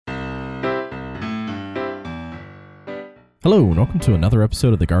Hello, and welcome to another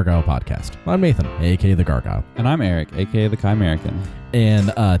episode of the Gargoyle Podcast. I'm Nathan, aka the Gargoyle. And I'm Eric, aka the Chimerican.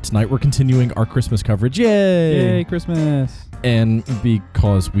 And tonight we're continuing our Christmas coverage. Yay! Yay, Christmas! And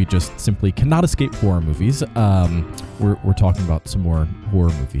because we just simply cannot escape horror movies, we're talking about some more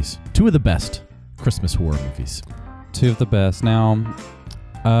horror movies. Two of the best Christmas horror movies. Two of the best. Now,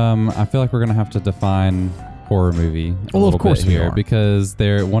 I feel like we're going to have to define horror movie a little bit here because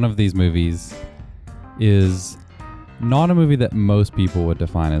one of these movies is not a movie that most people would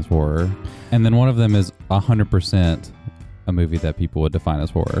define as horror. And then one of them is 100% a movie that people would define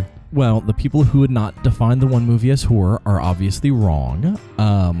as horror. Well, the people who would not define the one movie as horror are obviously wrong,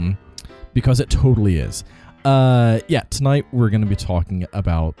 because it totally is. Tonight we're going to be talking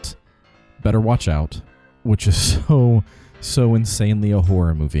about Better Watch Out, which is so insanely a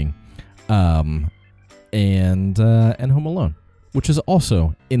horror movie, and Home Alone, which is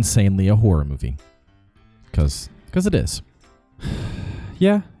also insanely a horror movie, because it is.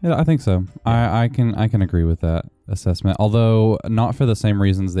 Yeah, I think so. Yeah. I can agree with that assessment, although not for the same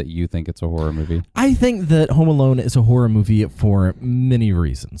reasons that you think it's a horror movie. I think that Home Alone is a horror movie for many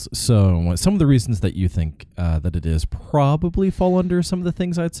reasons. So some of the reasons that you think that it is probably fall under some of the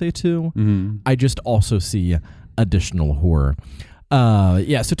things I'd say too. Mm-hmm. I just also see additional horror.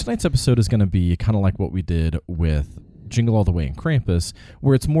 So tonight's episode is going to be kind of like what we did with Jingle All the Way and Krampus,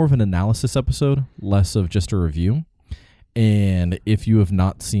 where it's more of an analysis episode, less of just a review. And if you have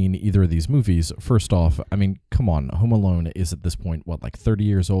not seen either of these movies, first off, I mean, come on, Home Alone is at this point, like 30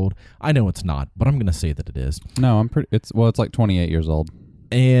 years old? I know it's not, but I'm going to say that it is. No, it's like 28 years old.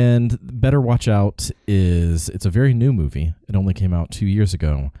 And Better Watch Out it's a very new movie. It only came out 2 years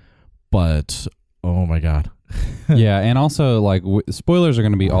ago, but oh my God. Yeah, and also, like, spoilers are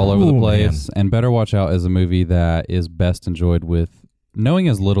going to be all over the place, man. And Better Watch Out is a movie that is best enjoyed with knowing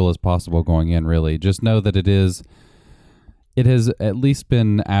as little as possible going in, really. Just know that it has at least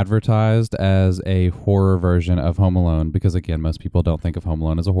been advertised as a horror version of Home Alone, because, again, most people don't think of Home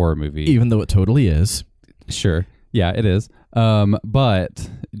Alone as a horror movie. Even though it totally is. Sure. Yeah, it is. But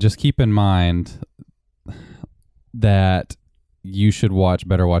just keep in mind that you should watch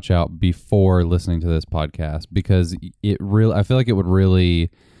Better Watch Out before listening to this podcast, because I feel like it would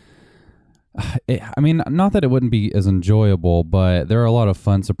really... not that it wouldn't be as enjoyable, but there are a lot of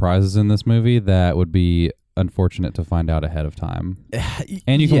fun surprises in this movie that would be unfortunate to find out ahead of time.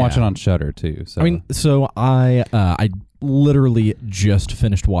 And you can watch it on Shudder too. So I literally just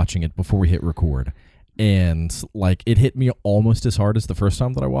finished watching it before we hit record, and like it hit me almost as hard as the first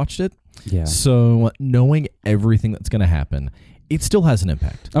time that I watched it. Yeah. So knowing everything that's going to happen, it still has an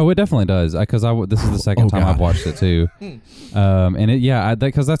impact. Oh, it definitely does. Because this is the second time I've watched it too.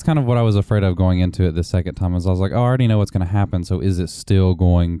 Because that's kind of what I was afraid of going into it the second time. I was like, oh, I already know what's going to happen. So is it still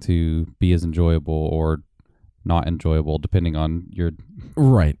going to be as enjoyable or not enjoyable, depending on your...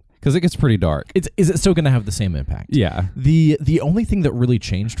 Right. Because it gets pretty dark. Is it still going to have the same impact? Yeah. The only thing that really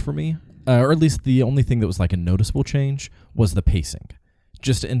changed for me, or at least the only thing that was like a noticeable change, was the pacing.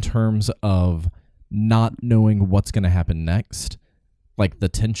 Just in terms of not knowing what's going to happen next. Like the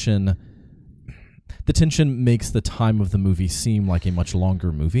tension makes the time of the movie seem like a much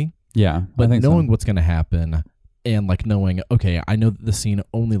longer movie. Yeah. But knowing what's going to happen and like knowing, okay, I know that the scene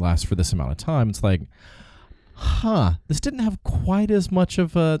only lasts for this amount of time, it's like... this didn't have quite as much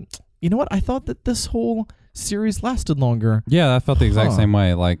of a... You know what? I thought that this whole series lasted longer. Yeah, I felt the exact same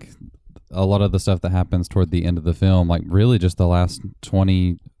way. Like, a lot of the stuff that happens toward the end of the film, like, really just the last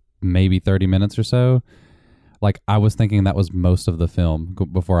 20, maybe 30 minutes or so, like, I was thinking that was most of the film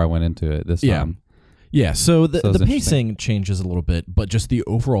before I went into it this time. Yeah, so the pacing changes a little bit, but just the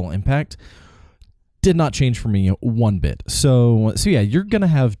overall impact did not change for me one bit. So yeah, you're going to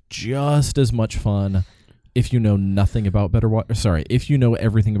have just as much fun... if you know nothing about if you know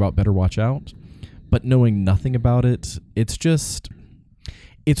everything about Better Watch Out, but knowing nothing about it, it's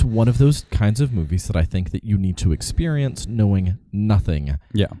one of those kinds of movies that I think that you need to experience knowing nothing.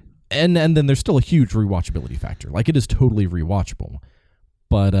 Yeah. And then there's still a huge rewatchability factor. Like, it is totally rewatchable.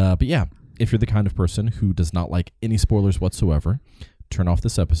 But yeah, if you're the kind of person who does not like any spoilers whatsoever, turn off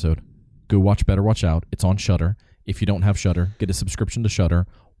this episode. Go watch Better Watch Out. It's on Shudder. If you don't have Shudder, get a subscription to Shudder.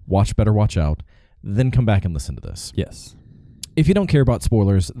 Watch Better Watch Out. Then come back and listen to this. Yes. If you don't care about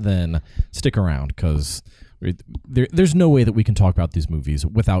spoilers, then stick around, because there's no way that we can talk about these movies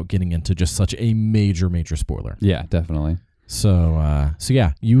without getting into just such a major, major spoiler. Yeah, definitely. So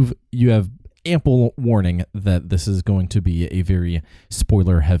yeah, you have ample warning that this is going to be a very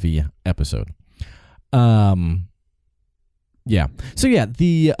spoiler-heavy episode. Yeah. So yeah,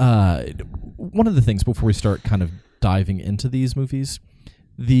 one of the things before we start kind of diving into these movies,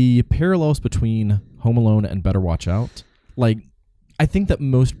 the parallels between Home Alone and Better Watch Out like, I think that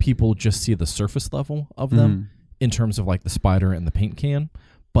most people just see the surface level of them in terms of like the spider and the paint can,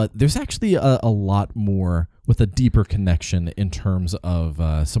 but there's actually a lot more with a deeper connection in terms of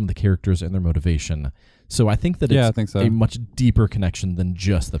some of the characters and their motivation. So I think that it's a much deeper connection than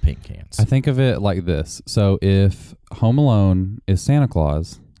just the paint cans. I think of it like this. So if Home Alone is Santa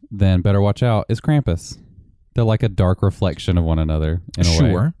Claus, then Better Watch Out is Krampus. They're like a dark reflection of one another in a way.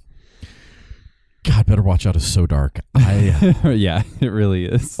 Sure. God, Better Watch Out is so dark. Yeah, it really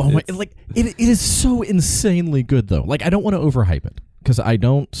is. Oh my! Like it is so insanely good though. Like I don't want to overhype it because I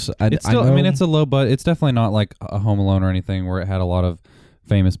don't. I mean, it's a low budget. It's definitely not like a Home Alone or anything where it had a lot of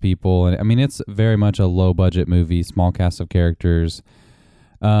famous people, and I mean, it's very much a low budget movie, small cast of characters.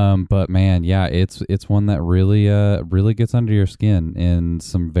 But man, yeah, it's one that really gets under your skin in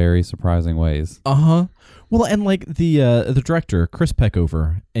some very surprising ways. Well, and like the director Chris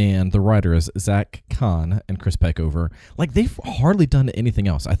Peckover and the writers Zach Kahn and Chris Peckover, like they've hardly done anything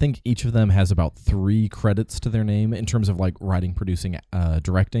else. I think each of them has about 3 credits to their name in terms of like writing, producing,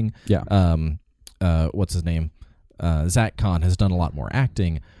 directing. Yeah. What's his name? Zach Kahn has done a lot more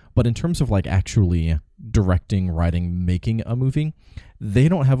acting, but in terms of like actually directing, writing, making a movie, they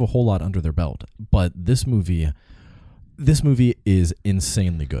don't have a whole lot under their belt. But this movie is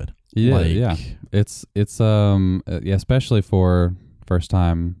insanely good. Yeah. It's especially for first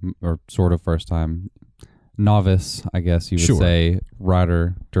time or sort of first time novice, I guess you would say,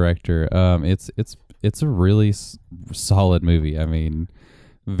 writer, director. It's a really solid movie. I mean,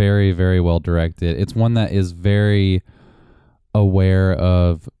 very, very well directed. It's one that is very aware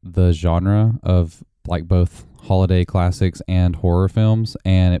of the genre of like both holiday classics and horror films,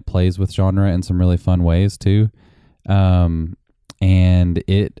 and it plays with genre in some really fun ways too. And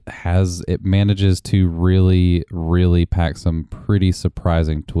it manages to really, really pack some pretty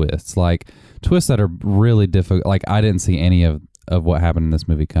surprising twists, like twists that are really difficult. Like I didn't see any of what happened in this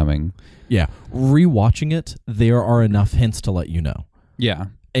movie coming. Yeah. Rewatching it, there are enough hints to let you know. Yeah.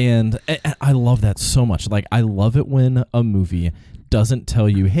 And I love that so much. Like I love it when a movie doesn't tell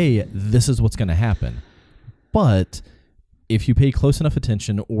you, hey, this is what's going to happen. But if you pay close enough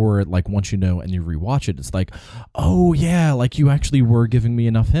attention, or like once you know and you rewatch it, it's like, oh yeah, like you actually were giving me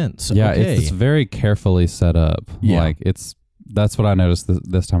enough hints. Yeah, okay. It's very carefully set up. Yeah. Like that's what I noticed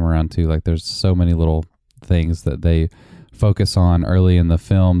this time around too. Like there's so many little things that they focus on early in the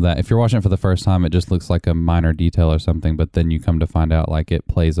film that if you're watching it for the first time, it just looks like a minor detail or something, but then you come to find out like it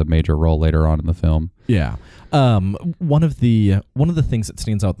plays a major role later on in the film. Yeah. One of the things that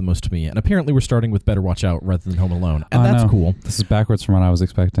stands out the most to me, and apparently we're starting with Better Watch Out rather than Home Alone, and that's cool. This is backwards from what I was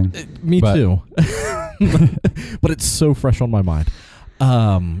expecting. Me too. But it's so fresh on my mind.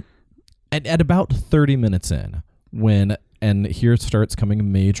 At about 30 minutes in, and here starts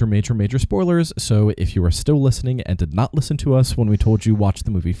coming major spoilers, so if you are still listening and did not listen to us when we told you watch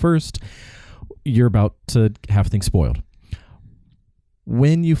the movie first, you're about to have things spoiled.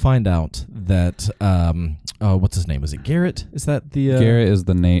 When you find out that, what's his name? Is it Garrett? Is that the... Garrett is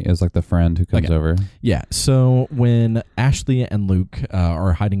the name, is like the friend who comes over. Yeah, so when Ashley and Luke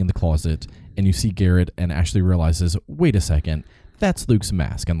are hiding in the closet, and you see Garrett, and Ashley realizes, wait a second, that's Luke's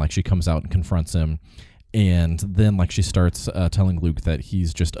mask, and like she comes out and confronts him. And then, like, she starts telling Luke that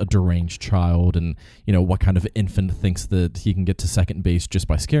he's just a deranged child, and you know what kind of infant thinks that he can get to second base just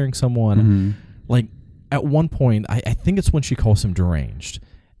by scaring someone. Mm-hmm. Like, at one point, I think it's when she calls him deranged,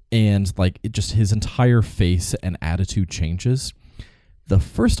 and like it just his entire face and attitude changes. The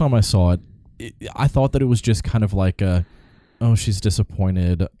first time I saw it, I thought that it was just kind of like oh, she's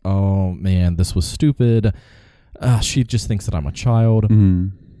disappointed. Oh man, this was stupid. She just thinks that I'm a child.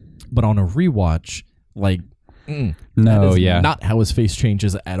 Mm. But on a rewatch, like, not how his face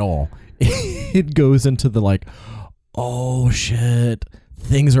changes at all. It goes into the like, oh shit,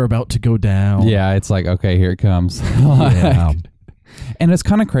 things are about to go down. Yeah, it's like, okay, here it comes. Yeah. And it's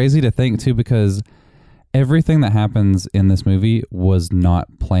kind of crazy to think too, because everything that happens in this movie was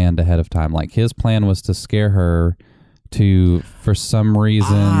not planned ahead of time. Like his plan was to scare her for some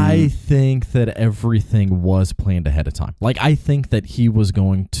reason. I think that everything was planned ahead of time. Like I think that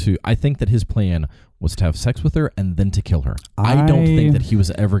his plan was to have sex with her and then to kill her. I don't think that he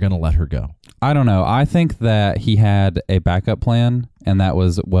was ever going to let her go. I don't know. I think that he had a backup plan, and that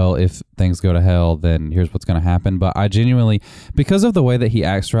was, well, if things go to hell, then here's what's going to happen. But I genuinely, because of the way that he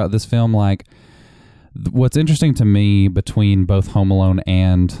acts throughout this film, like, what's interesting to me between both Home Alone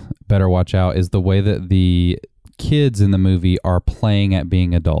and Better Watch Out is the way that the kids in the movie are playing at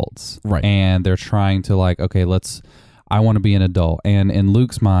being adults. Right. And they're trying to like, okay, I want to be an adult. And in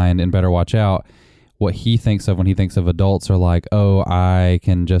Luke's mind, in Better Watch Out, what he thinks of when he thinks of adults are like, oh, I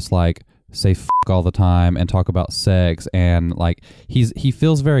can just like say f*** all the time and talk about sex, and like he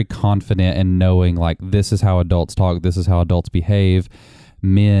feels very confident in knowing like this is how adults talk, this is how adults behave.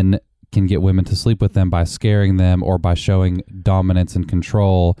 Men can get women to sleep with them by scaring them or by showing dominance and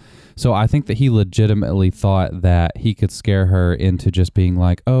control. So I think that he legitimately thought that he could scare her into just being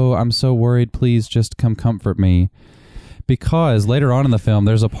like, oh, I'm so worried, please just come comfort me. Because later on in the film,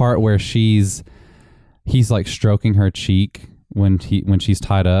 there's a part where he's like stroking her cheek when she's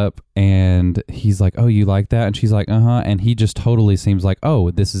tied up, and he's like, oh, you like that? And she's like, uh-huh. And he just totally seems like,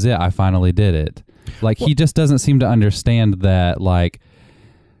 oh, this is it. I finally did it. Like, he just doesn't seem to understand that, like,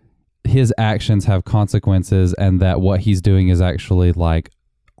 his actions have consequences and that what he's doing is actually, like,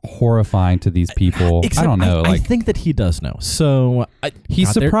 horrifying to these people. Except I don't know. I think that he does know. So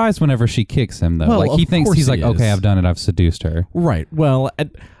he's surprised whenever she kicks him, though. Well, like, he thinks he's like, okay, I've done it. I've seduced her. Right. Well,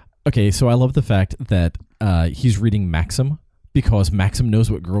 okay, so I love the fact that he's reading Maxim, because Maxim knows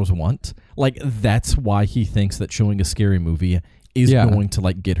what girls want. Like, that's why he thinks that showing a scary movie is going to,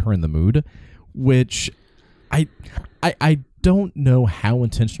 like, get her in the mood, which I don't know how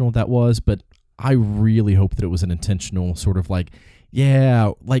intentional that was, but I really hope that it was an intentional sort of like,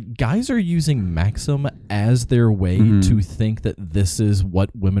 yeah, like, guys are using Maxim as their way to think that this is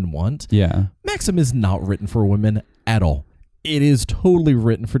what women want. Yeah. Maxim is not written for women at all. It is totally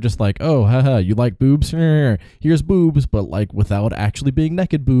written for just like, oh, haha, you like boobs? Here's boobs, but like without actually being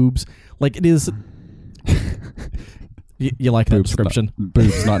naked boobs. Like, it is. You like that description?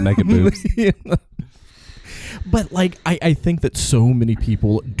 Boobs, not naked boobs. But like, I think that so many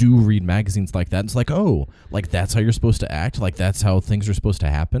people do read magazines like that. It's like, oh, like that's how you're supposed to act. Like that's how things are supposed to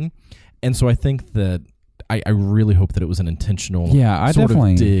happen. And so I think that I really hope that it was an intentional sort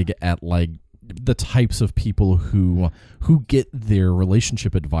of dig at like the types of people who get their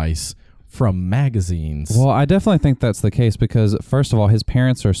relationship advice from magazines. Well, I definitely think that's the case because, first of all, his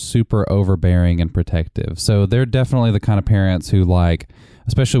parents are super overbearing and protective. So they're definitely the kind of parents who, like,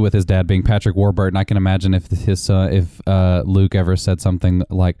 especially with his dad being Patrick Warburton, I can imagine if Luke ever said something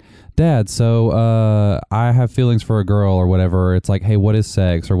like, Dad, so I have feelings for a girl or whatever. It's like, hey, what is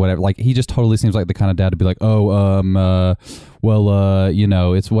sex or whatever? Like, he just totally seems like the kind of dad to be like, you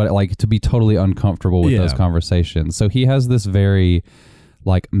know, it's what, like, to be totally uncomfortable with those conversations. So he has this very,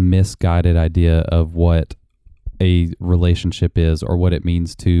 like, misguided idea of what a relationship is or what it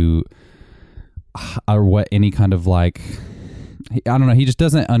means to, or what any kind of, like, I don't know. He just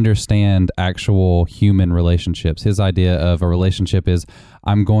doesn't understand actual human relationships. His idea of a relationship is,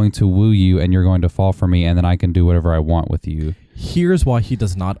 I'm going to woo you and you're going to fall for me and then I can do whatever I want with you. Here's why he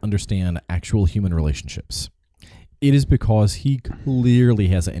does not understand actual human relationships. It is because he clearly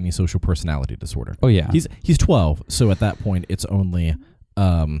has an antisocial personality disorder. Oh, yeah. He's 12, so at that point it's only...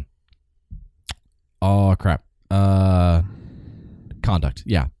 conduct.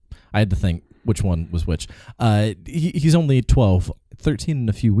 Yeah. I had to think which one was which. He's only 12, 13 in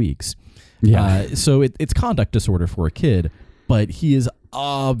a few weeks. Yeah. So it's conduct disorder for a kid, but he is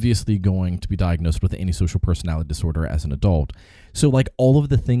obviously going to be diagnosed with antisocial personality disorder as an adult. So like all of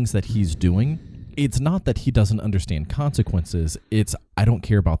the things that he's doing, it's not that he doesn't understand consequences. It's I don't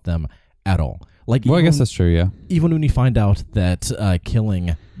care about them at all. Like, well, I guess that's true, yeah. Even when you find out that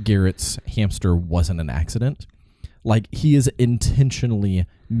killing Garrett's hamster wasn't an accident, like, he is intentionally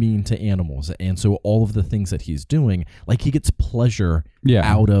mean to animals. And so all of the things that he's doing, like, he gets pleasure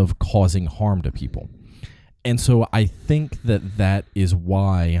out of causing harm to people. And so I think that is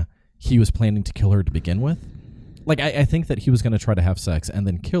why he was planning to kill her to begin with. Like, I think that he was going to try to have sex and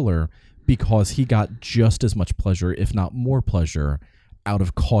then kill her because he got just as much pleasure, if not more pleasure, out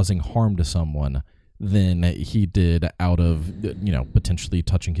of causing harm to someone than he did out of, you know, potentially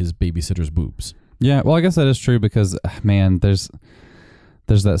touching his babysitter's boobs. Yeah, well, I guess that is true because, man, there's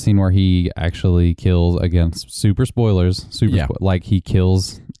that scene where he actually kills, again, super spoilers, like he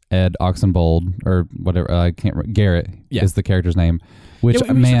kills Ed Oxenbould or whatever, Garrett is the character's name. Which,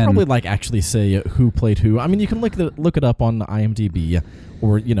 we should probably like actually say who played who. I mean, you can look it up on IMDb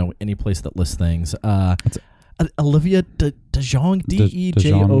or, you know, any place that lists things. Olivia DeJonge,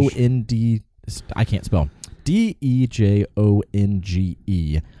 D-E-J-O-N-D, I can't spell, D-E-J-O-N-G-E.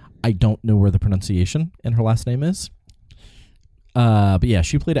 I don't know where the pronunciation in her last name is. But yeah,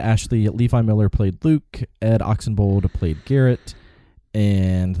 she played Ashley. Levi Miller played Luke. Ed Oxenbould played Garrett.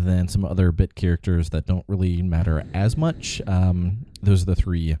 And then some other bit characters that don't really matter as much. Those are the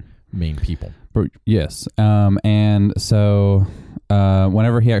three main people. Yes. And so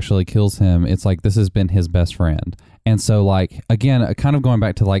whenever he actually kills him, it's like this has been his best friend. And so, like, again, kind of going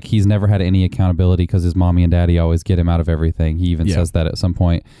back to, like, he's never had any accountability because his mommy and daddy always get him out of everything. He even says that at some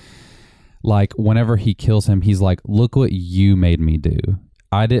point. Like, whenever he kills him, he's like, look what you made me do.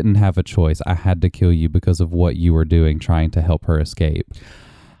 I didn't have a choice. I had to kill you because of what you were doing, trying to help her escape.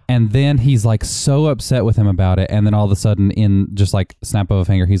 And then he's like so upset with him about it. And then all of a sudden, in just like snap of a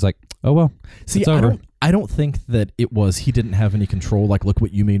finger, he's like, oh, well, see, it's over. I don't think that it was he didn't have any control. Like, look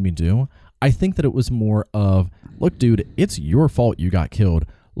what you made me do. I think that it was more of, look, dude, it's your fault you got killed.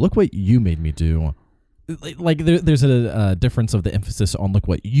 Look what you made me do. Like there's a difference of the emphasis on look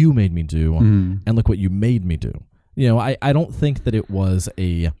what you made me do and look what you made me do. You know, I don't think that it was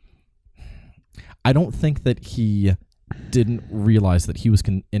I don't think that he didn't realize that he was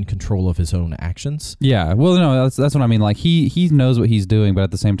in control of his own actions. Yeah, well, no, that's what I mean. Like he knows what he's doing, but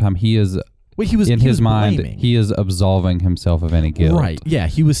at the same time, he is. Well, he was in his mind. Blaming. He is absolving himself of any guilt. Right? Yeah,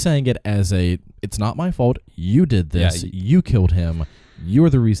 he was saying it as it's not my fault. You did this. Yeah. You killed him.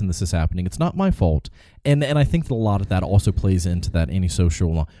 You're the reason this is happening. It's not my fault. And I think that a lot of that also plays into that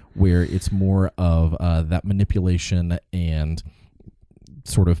antisocial, where it's more of that manipulation and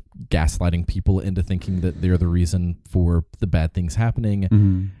sort of gaslighting people into thinking that they're the reason for the bad things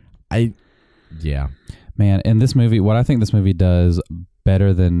happening. Yeah. Man, in this movie, what I think this movie does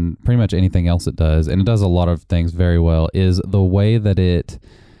better than pretty much anything else it does, and it does a lot of things very well, is the way that it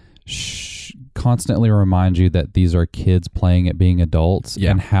constantly reminds you that these are kids playing at being adults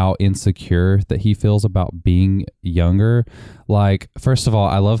and how insecure that he feels about being younger. Like, first of all,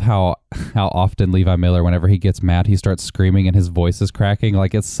 I love how often Levi Miller, whenever he gets mad, he starts screaming and his voice is cracking.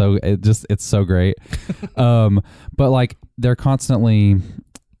 Like, it's so great. But like, they're constantly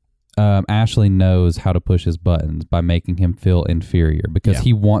Ashley knows how to push his buttons by making him feel inferior because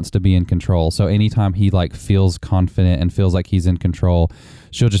he wants to be in control. So anytime he like feels confident and feels like he's in control,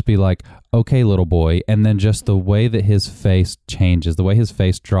 she'll just be like, okay, little boy. And then just the way that his face changes, the way his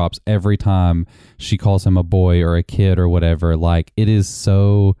face drops every time she calls him a boy or a kid or whatever, like it is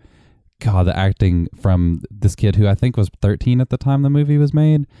so, God, the acting from this kid who I think was 13 at the time the movie was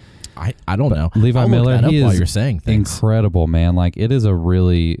made. I don't know. Levi Miller, he is while you're saying things. Incredible, man. Like it is a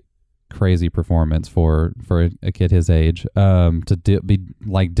really crazy performance for a kid his age, to be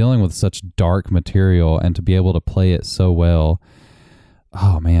like dealing with such dark material and to be able to play it so well.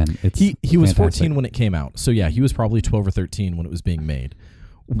 Oh man, he was 14 when it came out, so yeah, he was probably 12 or 13 when it was being made,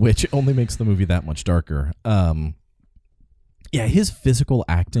 which only makes the movie that much darker. Yeah, his physical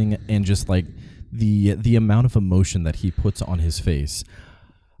acting and just like the amount of emotion that he puts on his face,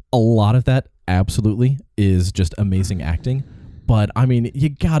 a lot of that absolutely is just amazing acting. But I mean, you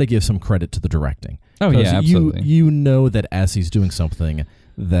got to give some credit to the directing. Oh yeah, absolutely. You know that as he's doing something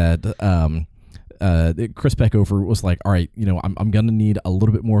that Chris Peckover was like, all right, you know, I'm gonna need a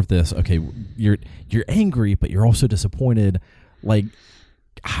little bit more of this. Okay, you're angry, but you're also disappointed. Like,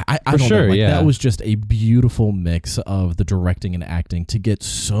 I don't know. Like, that was just a beautiful mix of the directing and acting to get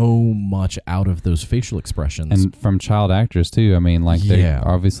so much out of those facial expressions. And from child actors too. I mean, like they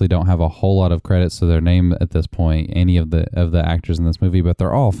obviously don't have a whole lot of credits to their name at this point, any of the actors in this movie, but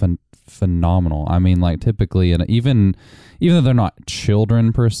they're all phenomenal. I mean, like typically, and even though they're not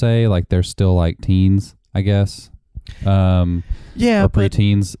children per se, like they're still like teens, I guess. Or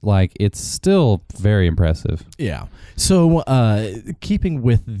preteens, like it's still very impressive. Yeah. So keeping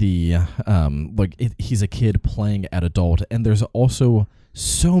with the he's a kid playing at adult, and there's also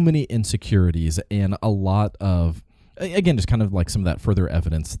so many insecurities and a lot of, again, just kind of like some of that further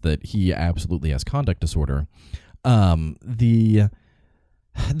evidence that he absolutely has conduct disorder. The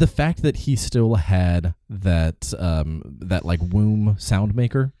fact that he still had that like womb sound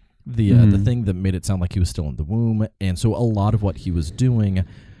maker, the thing that made it sound like he was still in the womb, and so a lot of what he was doing,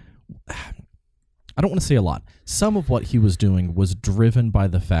 I don't want to say a lot. Some of what he was doing was driven by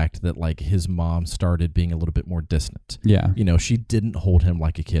the fact that like his mom started being a little bit more distant. Yeah. You know, she didn't hold him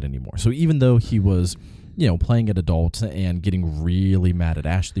like a kid anymore. So even though he was, you know, playing at adult and getting really mad at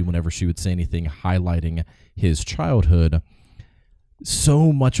Ashley whenever she would say anything highlighting his childhood,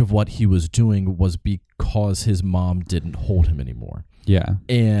 so much of what he was doing was because his mom didn't hold him anymore. Yeah.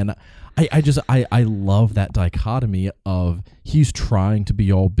 And I love that dichotomy of he's trying to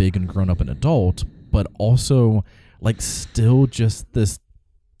be all big and grown up and adult, but also like still just this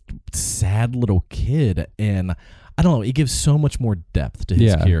sad little kid. And I don't know, it gives so much more depth to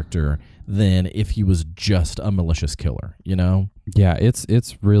his character than if he was just a malicious killer, you know? Yeah,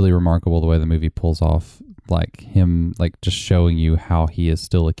 it's really remarkable the way the movie pulls off like him, like just showing you how he is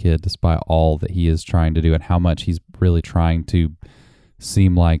still a kid despite all that he is trying to do and how much he's really trying to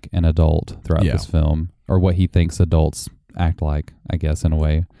seem like an adult throughout this film, or what he thinks adults act like, I guess, in a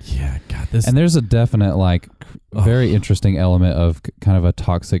way. Yeah, God, this... And there's a definite, like, very interesting element of kind of a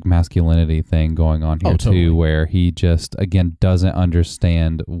toxic masculinity thing going on here, too, where he just, again, doesn't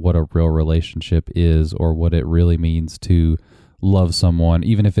understand what a real relationship is or what it really means to love someone,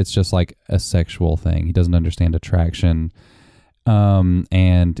 even if it's just like a sexual thing. He doesn't understand attraction.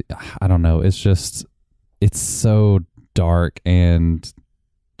 And I don't know, it's so dark and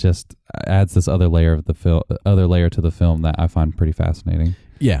just adds this other layer to the film that I find pretty fascinating.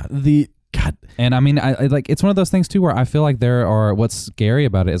 Yeah, God. And I mean, I like, it's one of those things too where I feel like what's scary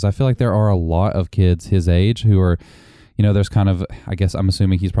about it is I feel like there are a lot of kids his age who are, there's kind of, I guess I'm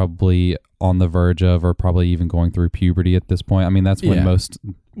assuming he's probably on the verge of, or probably even going through puberty at this point. I mean, that's when most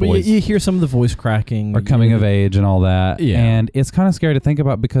boys you hear some of the voice cracking, or coming of age and all that. Yeah. And it's kind of scary to think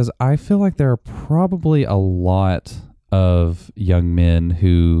about because I feel like there are probably a lot of young men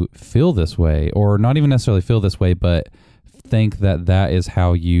who feel this way, or not even necessarily feel this way, but think that is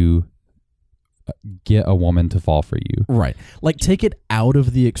how you get a woman to fall for you. Right. Like, take it out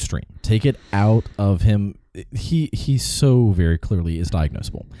of the extreme. Take it out of him. He so very clearly is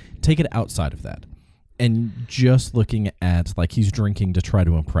diagnosable. Take it outside of that. And just looking at, like, he's drinking to try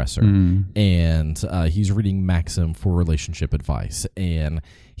to impress her. And he's reading Maxim for relationship advice. And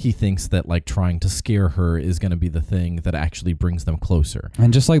he thinks that, like, trying to scare her is going to be the thing that actually brings them closer.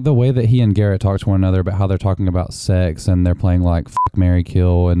 And just, like, the way that he and Garrett talk to one another about how they're talking about sex and they're playing, like, fuck, marry,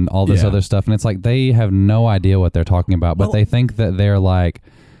 kill and all this other stuff. And it's like they have no idea what they're talking about, but they think that they're, like,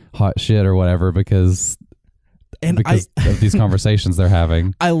 hot shit or whatever because of these conversations they're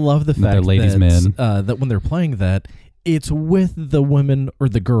having. I love the fact they're ladies' men. That when they're playing that, it's with the women or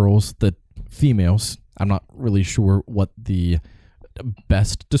the girls, the females. I'm not really sure what the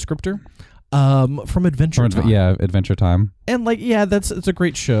best descriptor from Adventure Time. Yeah, Adventure Time. And like, yeah, it's a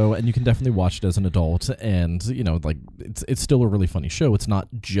great show, and you can definitely watch it as an adult. And like, it's still a really funny show. It's not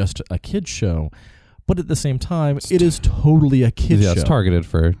just a kid's show, but at the same time, it is totally a kid's show. Yeah, it's targeted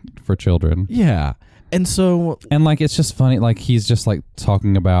for children. Yeah. And so... And, like, it's just funny, like, he's just, like,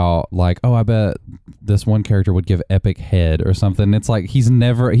 talking about, like, oh, I bet this one character would give epic head or something. It's like he's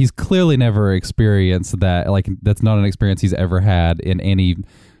clearly never experienced that. Like, that's not an experience he's ever had in any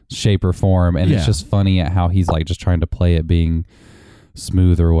shape or form. And it's just funny at how he's, like, just trying to play it being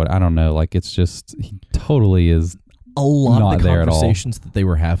smooth or what. I don't know. Like, it's just, he totally is a lot of the conversations that they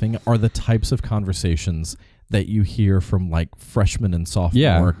were having are the types of conversations that you hear from, like, freshmen and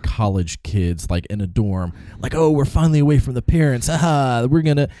sophomore college kids, like, in a dorm, like, oh, we're finally away from the parents, we're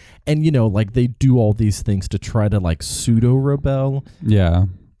gonna, and like, they do all these things to try to, like, pseudo rebel,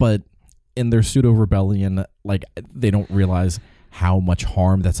 but in their pseudo rebellion, like, they don't realize how much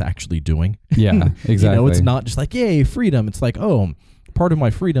harm that's actually doing. Exactly. It's not just like, yay, freedom. It's like, oh, part of my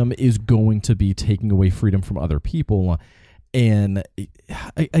freedom is going to be taking away freedom from other people. And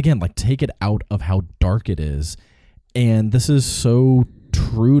again, like, take it out of how dark it is. And this is so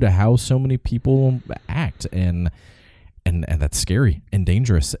true to how so many people act. And that's scary and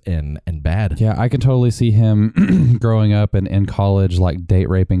dangerous and bad. Yeah, I can totally see him growing up and in college, like, date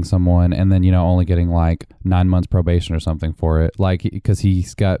raping someone and then, only getting, like, 9 months probation or something for it. Like, because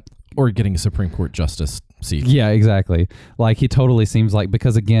he's got... Or getting a Supreme Court justice seat. Yeah, exactly. Like, he totally seems like,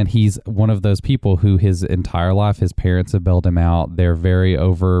 because again, he's one of those people who his entire life, his parents have bailed him out. They're very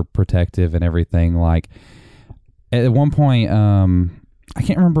overprotective and everything. Like, at one point, I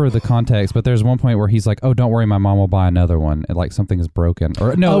can't remember the context, but there's one point where he's like, oh, don't worry, my mom will buy another one. And, like, something is broken.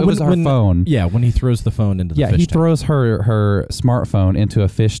 Or no, it was her phone. Yeah, when he throws the phone into the fish tank. Yeah, he throws her smartphone into a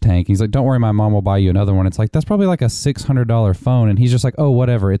fish tank. He's like, don't worry, my mom will buy you another one. It's like, that's probably like a $600 phone. And he's just like, oh,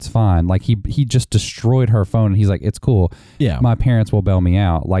 whatever, it's fine. Like, he just destroyed her phone. And he's like, it's cool. Yeah. My parents will bail me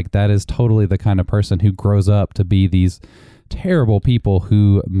out. Like, that is totally the kind of person who grows up to be these terrible people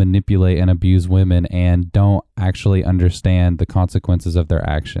who manipulate and abuse women and don't actually understand the consequences of their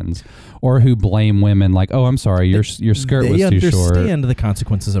actions, or who blame women like, oh, I'm sorry, your skirt was too short. They understand the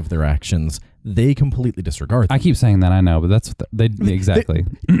consequences of their actions. They completely disregard them. I keep saying that, I know, but that's exactly.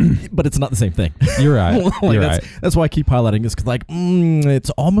 But it's not the same thing. You're right. You're right. That's why I keep highlighting this, because, like, it's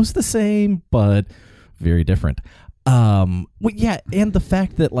almost the same, but very different. Well, yeah, and the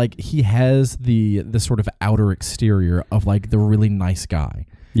fact that, like, he has the sort of outer exterior of, like, the really nice guy.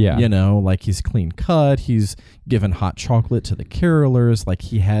 Yeah. Like, he's clean cut, he's given hot chocolate to the carolers, like,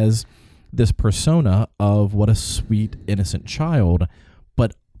 he has this persona of what a sweet, innocent child,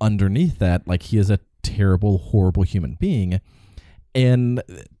 but underneath that, like, he is a terrible, horrible human being. And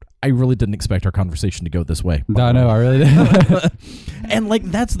I really didn't expect our conversation to go this way. No, I really didn't. And, like,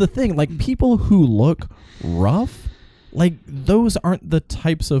 that's the thing. Like, people who look rough, like, those aren't the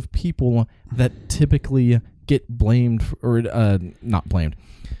types of people that typically get blamed or not blamed.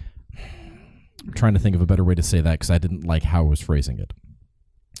 I'm trying to think of a better way to say that because I didn't like how I was phrasing it.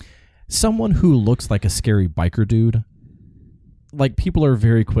 Someone who looks like a scary biker dude, like people are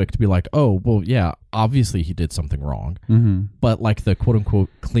very quick to be like, oh, well, yeah, obviously he did something wrong. Mm-hmm. But like the quote unquote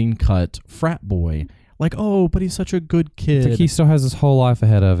clean cut frat boy, like, oh, but he's such a good kid. Like he still has his whole life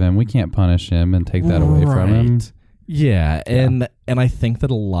ahead of him. We can't punish him and take that away from him. Yeah, and I think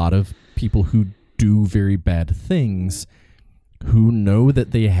that a lot of people who do very bad things, who know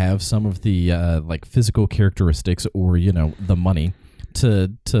that they have some of the like physical characteristics or, you know, the money to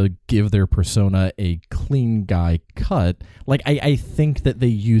give their persona a clean guy cut, like I think that they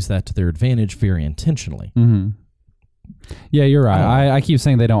use that to their advantage very intentionally. Mm-hmm. Yeah, you're right. I keep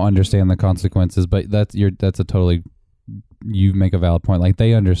saying they don't understand the consequences, but you make a valid point. Like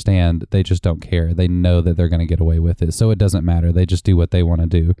they understand, they just don't care. They know that they're going to get away with it, so it doesn't matter. They just do what they want to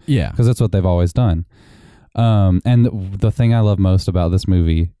do. Yeah, because that's what they've always done. And the thing I love most about this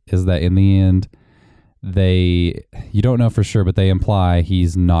movie is that in the end, you don't know for sure, but they imply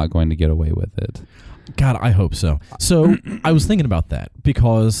he's not going to get away with it. God, I hope so. So I was thinking about that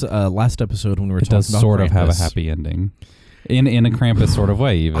because last episode when we were talking about Krampus, sort of have a happy ending in a Krampus sort of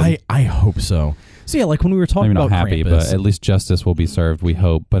way. Even I hope so. So yeah, like when we were talking about happy, Krampus, but at least justice will be served. We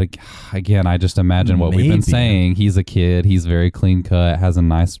hope. But again, I just imagine what we've been saying. He's a kid. He's very clean cut. Has a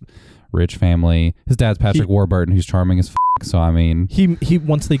nice, rich family. His dad's Patrick Warburton, who's charming as f***. So I mean, he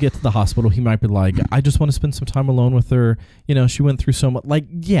once they get to the hospital, he might be like, I just want to spend some time alone with her. You know, she went through so much. Like,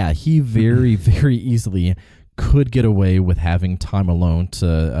 yeah, he very very easily could get away with having time alone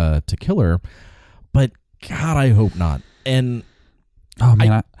to kill her. But God, I hope not. And oh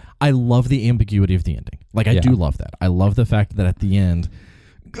man, I love the ambiguity of the ending. Like, I do love that. I love the fact that at the end,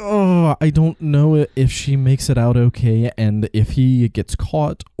 I don't know if she makes it out okay, and if he gets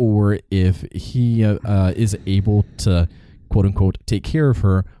caught, or if he is able to, quote unquote, take care of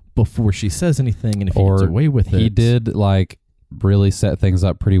her before she says anything, and if he gets away with it. He did, like, really set things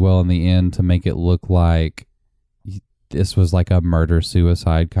up pretty well in the end to make it look like this was like a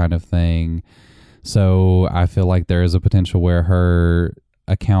murder-suicide kind of thing. So I feel like there is a potential where her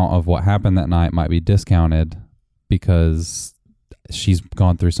account of what happened that night might be discounted because she's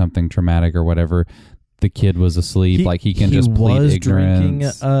gone through something traumatic or whatever. The kid was asleep. He just plead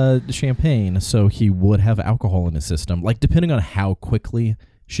ignorance. Drinking champagne, so he would have alcohol in his system. Like, depending on how quickly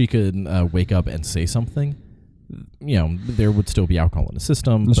she could wake up and say something, you know, there would still be alcohol in the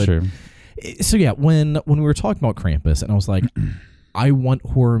system. That's true. So yeah, when we were talking about Krampus, and I was like, I want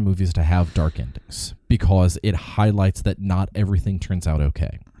horror movies to have dark endings because it highlights that not everything turns out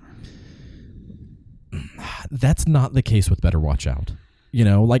okay. That's not the case with Better Watch Out. You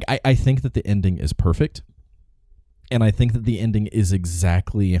know, like I think that the ending is perfect, and I think that the ending is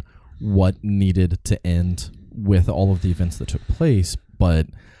exactly what needed to end with all of the events that took place. But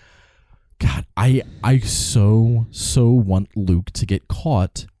God, I so want Luke to get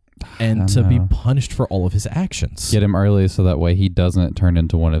caught and to be punished for all of his actions. Get him early so that way he doesn't turn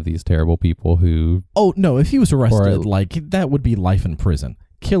into one of these terrible people who... Oh, no, if he was arrested, that would be life in prison.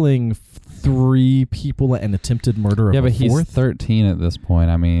 Killing 3 people and attempted murder of a fourth? Yeah, but he's 13 at this point.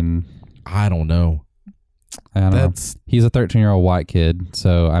 I mean... I don't know. He's a 13-year-old white kid,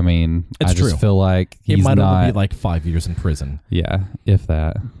 so, I mean, I just feel like he's it might only be like 5 years in prison. Yeah, if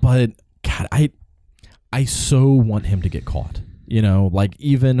that. But, God, I so want him to get caught. You know, like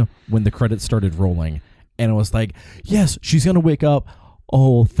even when the credits started rolling and it was like, yes, she's going to wake up.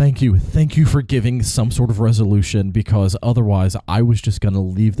 Oh, thank you. Thank you for giving some sort of resolution, because otherwise I was just going to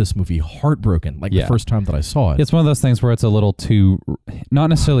leave this movie heartbroken the first time that I saw it. It's one of those things where it's a little too, not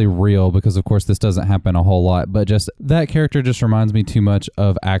necessarily real, because of course this doesn't happen a whole lot, but just that character just reminds me too much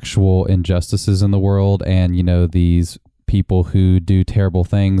of actual injustices in the world, and, you know, these people who do terrible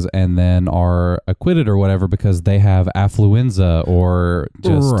things and then are acquitted or whatever because they have affluenza or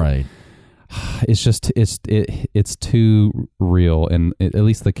just right. It's too real, and at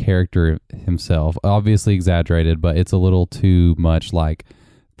least the character himself, obviously exaggerated, but it's a little too much like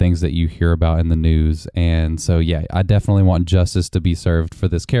things that you hear about in the news. And so yeah, I definitely want justice to be served for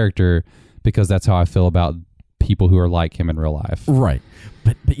this character, because that's how I feel about people who are like him in real life. Right.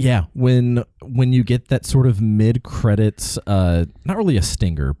 But yeah, when you get that sort of mid-credits, not really a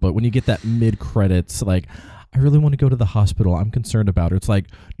stinger, but when you get that mid-credits, like, I really want to go to the hospital, I'm concerned about her. It's like,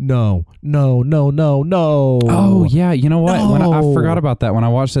 no. Oh, yeah, you know what? No. When I forgot about that. When I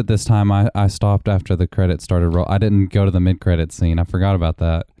watched it this time, I stopped after the credits started roll. I didn't go to the mid-credits scene. I forgot about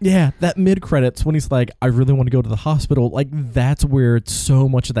that. Yeah, that mid-credits, when he's like, I really want to go to the hospital, like, that's where it's so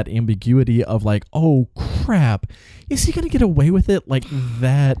much of that ambiguity of like, oh, crap, is he going to get away with it? Like,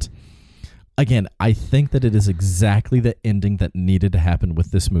 that... Again, I think that it is exactly the ending that needed to happen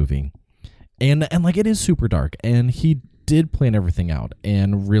with this movie. And it is super dark, and he did plan everything out,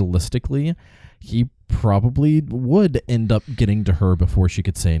 and realistically, he probably would end up getting to her before she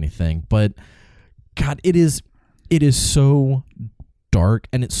could say anything. But God, it is so dark,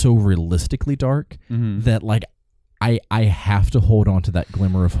 and it's so realistically dark that like I have to hold on to that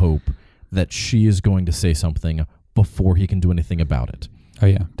glimmer of hope that she is going to say something before he can do anything about it. Oh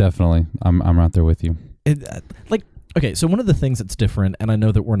yeah, definitely. I'm right there with you. Okay, so one of the things that's different, and I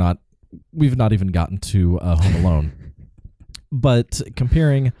know that we've not even gotten to Home Alone, but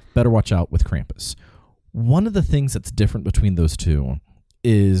comparing Better Watch Out with Krampus, one of the things that's different between those two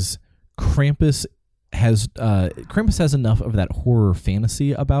is Krampus has enough of that horror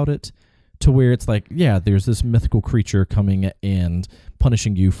fantasy about it to where it's like, yeah, there's this mythical creature coming and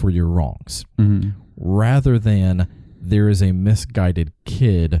punishing you for your wrongs, rather than there is a misguided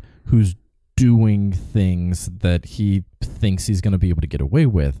kid who's doing things that he thinks he's going to be able to get away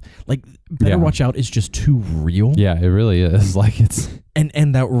with. Like, Better Watch Out is just too real. Yeah, it really is. Like, it's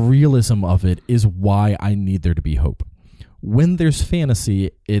and that realism of it is why I need there to be hope. When there's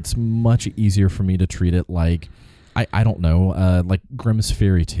fantasy, it's much easier for me to treat it like, I don't know, like Grimm's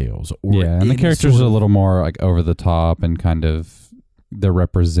fairy tales. Or and the characters are a little more like over the top and kind of they're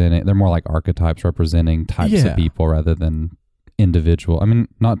more like archetypes representing types of people rather than individual. I mean,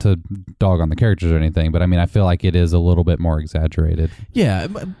 not to dog on the characters or anything, but I mean, I feel like it is a little bit more exaggerated. Yeah.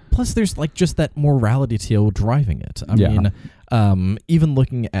 Plus, there's like just that morality tale driving it. I mean, even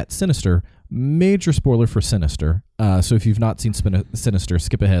looking at Sinister, major spoiler for Sinister. So if you've not seen Sinister,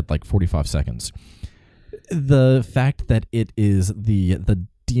 skip ahead like 45 seconds. The fact that it is the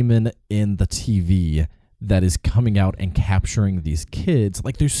demon in the TV that is coming out and capturing these kids,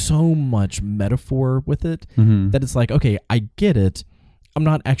 like there's so much metaphor with it that it's like, okay, I get it. I'm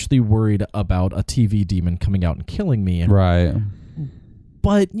not actually worried about a TV demon coming out and killing me. Right.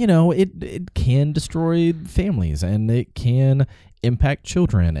 But, you know, it can destroy families, and it can impact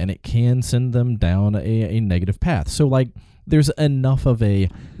children, and it can send them down a negative path. So, like, there's enough of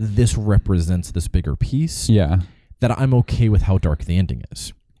this represents this bigger piece that I'm okay with how dark the ending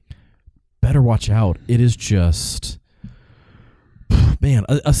is. Better Watch Out. It is just, man,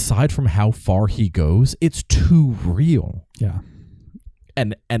 aside from how far he goes, it's too real. Yeah.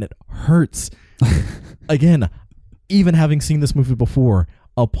 And it hurts. Again, even having seen this movie before,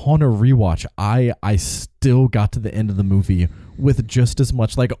 upon a rewatch, I still got to the end of the movie with just as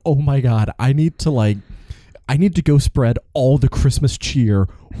much like, oh my God, I need to go spread all the Christmas cheer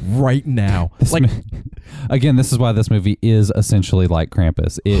right now. Again, this is why this movie is essentially like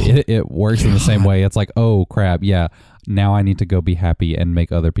Krampus. It works in the same way. It's like, oh crap, yeah, now I need to go be happy and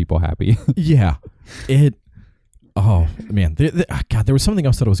make other people happy. Yeah. Oh man, God, there was something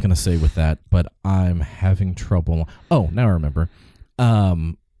else that I was going to say with that, but I'm having trouble. Oh, now I remember.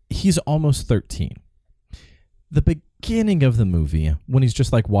 He's almost 13. The beginning of the movie, when he's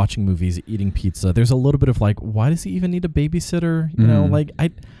just like watching movies, eating pizza, there's a little bit of like, why does he even need a babysitter? You know, like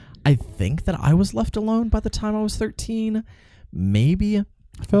I think that I was left alone by the time I was 13. Maybe.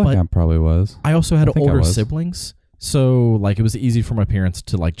 I feel like I probably was. I also had older siblings, so like it was easy for my parents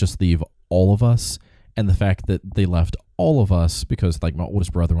to like just leave all of us. And the fact that they left all of us because like my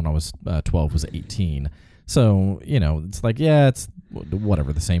oldest brother when I was 12 was 18. So, you know, it's like, yeah, it's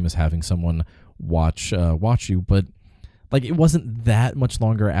whatever, the same as having someone watch you. But like it wasn't that much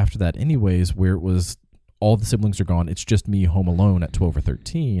longer after that anyways, where it was all the siblings are gone. It's just me home alone at 12 or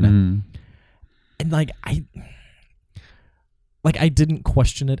 13. And like I didn't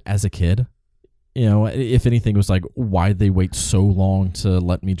question it as a kid. You know, if anything, it was like, why'd they wait so long to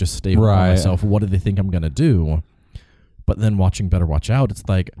let me just stay home by myself? What do they think I'm going to do? But then watching Better Watch Out, it's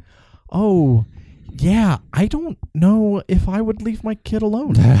like, oh, yeah, I don't know if I would leave my kid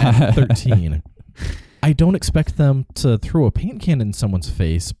alone at 13. I don't expect them to throw a paint can in someone's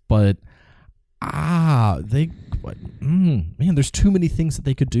face, but, man, there's too many things that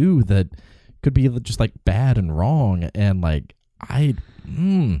they could do that could be just, like, bad and wrong, and, like, I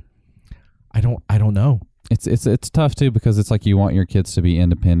don't know. It's tough too because it's like you want your kids to be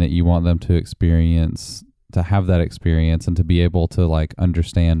independent. You want them to have that experience and to be able to like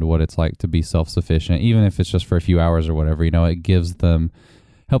understand what it's like to be self-sufficient, even if it's just for a few hours or whatever. You know, it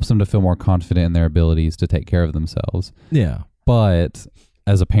helps them to feel more confident in their abilities to take care of themselves. Yeah. But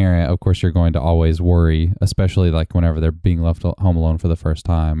as a parent, of course, you're going to always worry, especially like whenever they're being left home alone for the first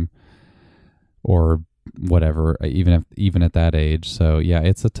time, or whatever, even at that age. So yeah,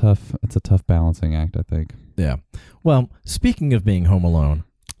 it's a tough balancing act, I think. Yeah. Well, speaking of being home alone,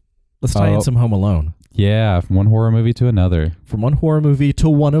 let's tie in some Home Alone. Yeah, from one horror movie to another. From one horror movie to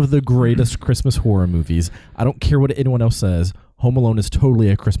one of the greatest Christmas horror movies. I don't care what anyone else says. Home Alone is totally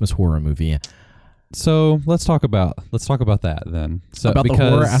a Christmas horror movie. So let's talk about that then. So about the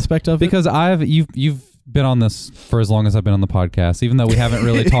horror aspect of it, because you've been on this for as long as I've been on the podcast, even though we haven't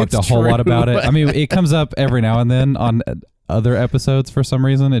really talked a whole lot about it. I mean, it comes up every now and then on other episodes for some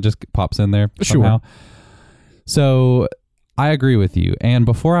reason. It just pops in there somehow. Sure. So I agree with you. And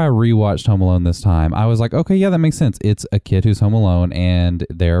before I rewatched Home Alone this time, I was like, okay, yeah, that makes sense. It's a kid who's home alone and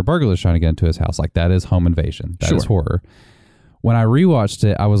there are burglars trying to get into his house. Like, that is home invasion. That is horror. When I rewatched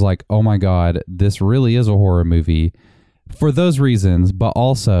it, I was like, oh my God, this really is a horror movie for those reasons, but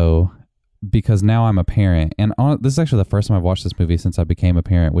also because now I'm a parent. And this is actually the first time I've watched this movie since I became a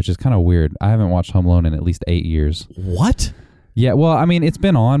parent, which is kind of weird. I haven't watched Home Alone in at least 8 years. What? Yeah, well, I mean, it's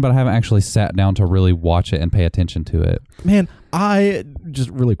been on, but I haven't actually sat down to really watch it and pay attention to it. Man, just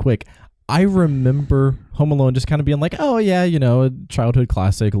really quick, I remember Home Alone just kind of being like, oh yeah, a childhood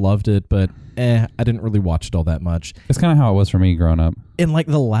classic, loved it, but I didn't really watch it all that much. It's kind of how it was for me growing up. In like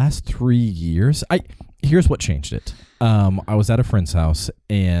the last 3 years, here's what changed it. I was at a friend's house,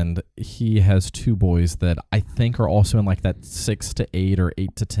 and he has 2 boys that I think are also in like that 6 to 8 or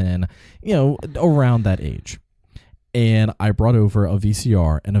 8 to 10, around that age. And I brought over a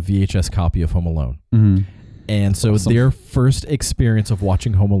VCR and a VHS copy of Home Alone. Mm-hmm. And so their first experience of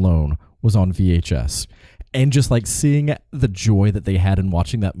watching Home Alone was on VHS. And just like seeing the joy that they had in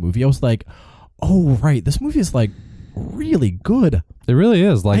watching that movie, I was like, oh, right, this movie is like really good. It really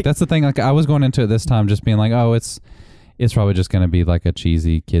is. Like, that's the thing. Like, I was going into it this time just being like, oh, it's probably just going to be like a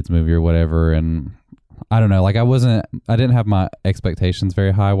cheesy kids movie or whatever. And I don't know. Like, I didn't have my expectations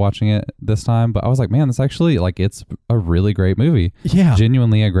very high watching it this time, but I was like, man, this actually, like, it's a really great movie. Yeah.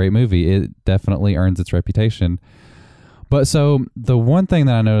 Genuinely a great movie. It definitely earns its reputation. But so the one thing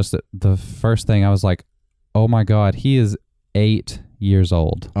that I noticed, that the first thing I was like, oh my God, he is 8 years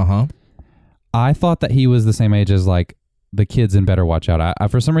old. Uh-huh. I thought that he was the same age as like the kids in Better Watch Out. I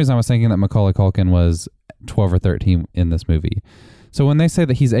for some reason I was thinking that Macaulay Culkin was 12 or 13 in this movie. So when they say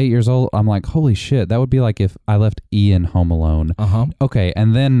that he's 8 years old, I'm like, holy shit, that would be like if I left Ian home alone. Uh-huh. Okay,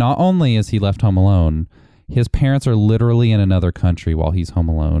 and then not only is he left home alone, his parents are literally in another country while he's home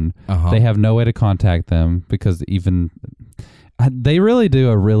alone. Uh-huh. They have no way to contact them because they really do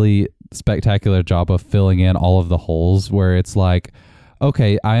a really spectacular job of filling in all of the holes where it's like,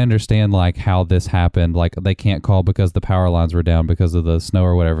 okay, I understand like how this happened. Like, they can't call because the power lines were down because of the snow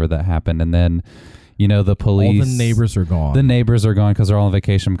or whatever that happened. And then, the police... All the neighbors are gone. The neighbors are gone because they're all on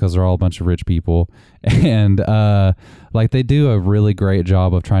vacation because they're all a bunch of rich people. And like, they do a really great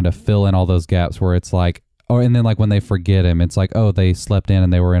job of trying to fill in all those gaps where it's like, and then like when they forget him, it's like, oh, they slept in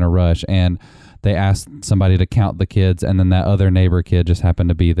and they were in a rush. And they asked somebody to count the kids, and then that other neighbor kid just happened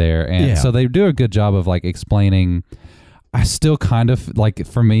to be there. And so they do a good job of like explaining. I still kind of, like,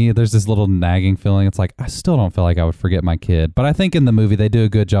 for me, there's this little nagging feeling. It's like, I still don't feel like I would forget my kid. But I think in the movie, they do a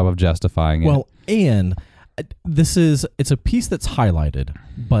good job of justifying it. Well, and it's a piece that's highlighted,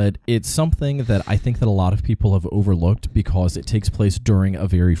 but it's something that I think that a lot of people have overlooked because it takes place during a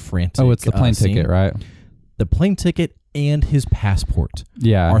very frantic it's the plane ticket, right? The plane ticket and his passport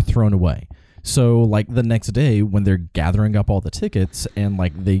are thrown away. So, like, the next day when they're gathering up all the tickets and,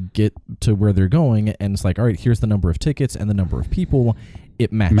 like, they get to where they're going and it's like, all right, here's the number of tickets and the number of people,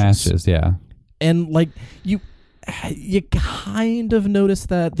 it matches. Yeah. And, like, you kind of notice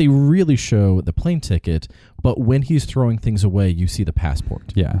that they really show the plane ticket, but when he's throwing things away, you see the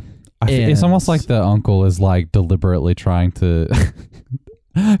passport. Yeah. It's almost like the uncle is, like, deliberately trying to...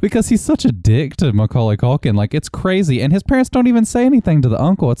 because he's such a dick to Macaulay Culkin. Like, it's crazy. And his parents don't even say anything to the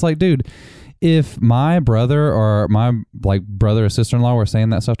uncle. It's like, dude... If my brother or my brother or sister-in-law were saying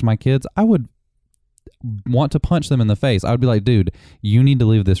that stuff to my kids, I would want to punch them in the face. I would be like, dude, you need to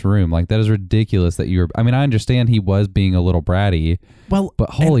leave this room. Like, that is ridiculous that you're... I mean, I understand he was being a little bratty, but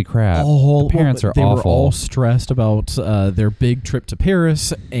holy crap, the parents are awful. They were all stressed about their big trip to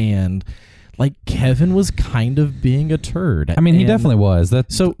Paris, and... Like, Kevin was kind of being a turd. I mean, he definitely was.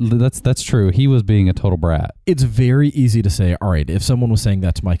 That's true. He was being a total brat. It's very easy to say, all right, if someone was saying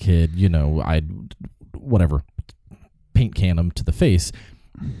that to my kid, I'd, whatever, paint can him to the face.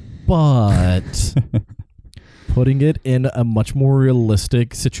 But putting it in a much more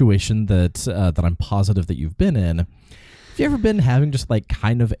realistic situation that I'm positive that you've been in, have you ever been having just, like,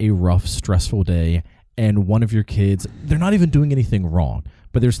 kind of a rough, stressful day, and one of your kids, they're not even doing anything wrong,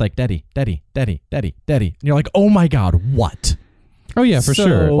 but they're just like, daddy, daddy, daddy, daddy, daddy. And you're like, oh my God, what? Oh, yeah, for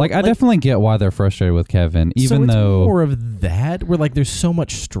sure. Like, I definitely get why they're frustrated with Kevin, even though... it's more of that, where, like, there's so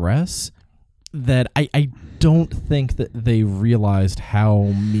much stress that I don't think that they realized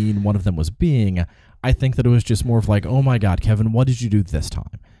how mean one of them was being. I think that it was just more of like, oh my God, Kevin, what did you do this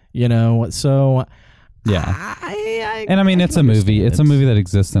time? So... Yeah. And I mean, it's a movie. It's a movie that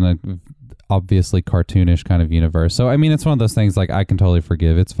exists in a... obviously cartoonish kind of universe. So, I mean, it's one of those things like I can totally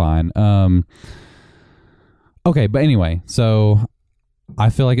forgive. It's fine. Okay, but anyway, so I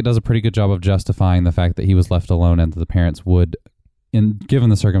feel like it does a pretty good job of justifying the fact that he was left alone and that the parents would, given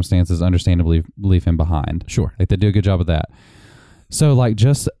the circumstances, understandably leave him behind. Sure. Like, they do a good job of that. So, like,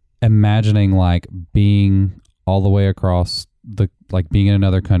 just imagining, like, being all the way across being in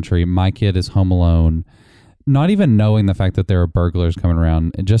another country, my kid is home alone, not even knowing the fact that there are burglars coming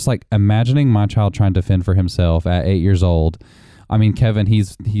around, and just, like, imagining my child trying to fend for himself at 8 years old. I mean, Kevin,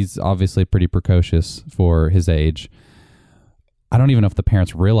 he's obviously pretty precocious for his age. I don't even know if the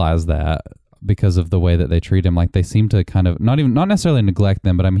parents realize that because of the way that they treat him. Like, they seem to kind of not necessarily neglect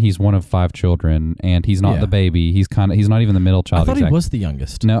them, but I mean, he's one of 5 children, and he's not the baby. He's not even the middle child. I thought he was the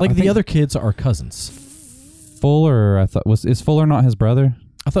youngest. No, like, the other kids are cousins. Fuller, is Fuller not his brother?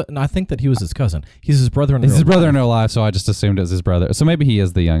 I think that he was his cousin. He's his brother in real life. He's his brother in real life, so I just assumed it was his brother. So maybe he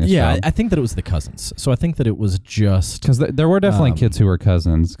is the youngest child. I think that it was the cousins. So I think that it was just... Because there were definitely kids who were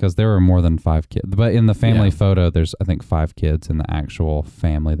cousins, because there were more than 5 kids. But in the family photo, there's, I think, 5 kids in the actual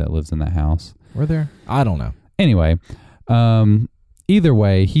family that lives in that house. Were there? I don't know. Anyway, either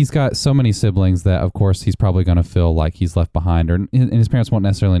way, he's got so many siblings that, of course, he's probably going to feel like he's left behind, and his parents won't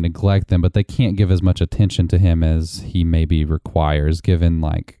necessarily neglect them, but they can't give as much attention to him as he maybe requires, given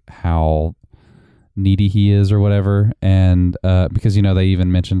like how needy he is or whatever. And because, you know, they even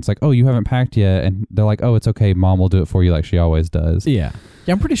mention, it's like, oh, you haven't packed yet, and they're like, oh, it's okay, mom will do it for you like she always does. Yeah,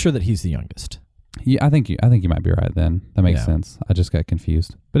 I'm pretty sure that he's the youngest. Yeah, I think you might be right then. That makes sense. I just got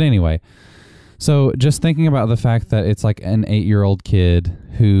confused. But anyway, so just thinking about the fact that it's like an 8-year-old kid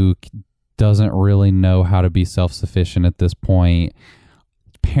who doesn't really know how to be self-sufficient at this point.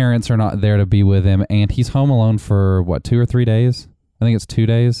 Parents are not there to be with him, and he's home alone for, 2 or 3 days? I think it's 2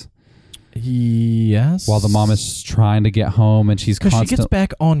 days. Yes. While the mom is trying to get home, and she's constant. She gets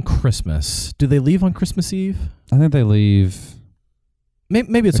back on Christmas. Do they leave on Christmas Eve? I think they leave.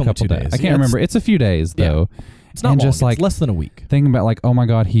 Maybe it's only 2 days. I can't remember. It's a few days, though. Yeah. It's not long. Just like, it's less than a week. Thinking about like, oh my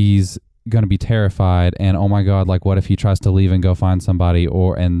God, he's going to be terrified, and oh my God, like, what if he tries to leave and go find somebody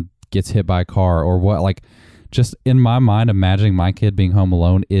and gets hit by a car, or what? Like, just in my mind, imagining my kid being home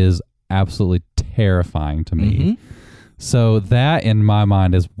alone is absolutely terrifying to me. Mm-hmm. So that, in my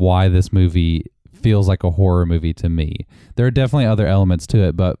mind, is why this movie feels like a horror movie to me. There are definitely other elements to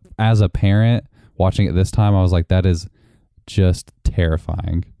it, but as a parent watching it this time, I was like, that is just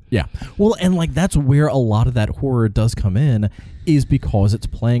terrifying. Yeah. Well, and like that's where a lot of that horror does come in, is because it's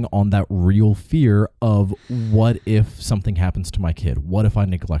playing on that real fear of, what if something happens to my kid? What if I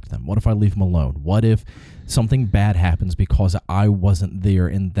neglect them? What if I leave them alone? What if something bad happens because I wasn't there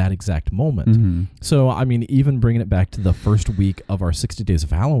in that exact moment? Mm-hmm. So, I mean, even bringing it back to the first week of our 60 Days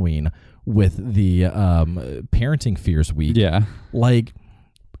of Halloween with the parenting fears week. Yeah. Like,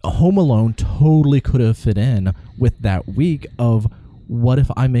 Home Alone totally could have fit in with that week of, what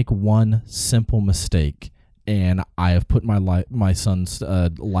if I make one simple mistake and I have put my son's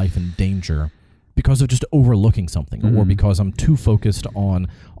life in danger because of just overlooking something, or because I'm too focused on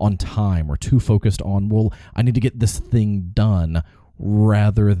time, or too focused on, well, I need to get this thing done,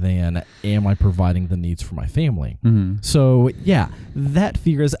 rather than am I providing the needs for my family? Mm-hmm. So, yeah, that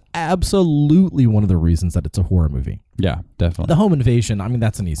fear is absolutely one of the reasons that it's a horror movie. Yeah, definitely. The home invasion, I mean,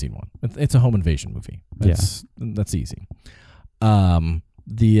 that's an easy one. It's a home invasion movie. That's easy.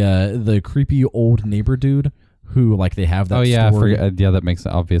 The creepy old neighbor dude who, like, they have that. Oh yeah, story. That makes,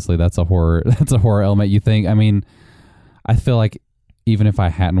 obviously that's a horror. That's a horror element. You think? I mean, I feel like even if I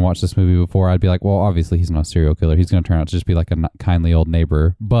hadn't watched this movie before, I'd be like, well, obviously he's not a serial killer. He's going to turn out to just be like a kindly old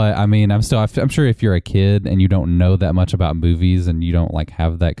neighbor. But I mean, I'm sure if you're a kid and you don't know that much about movies, and you don't like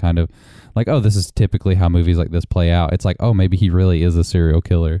have that kind of like, oh, this is typically how movies like this play out. It's like, oh, maybe he really is a serial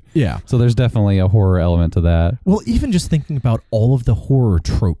killer. Yeah. So there's definitely a horror element to that. Well, even just thinking about all of the horror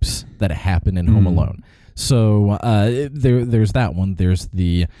tropes that happen in Home Alone. So there's that one. There's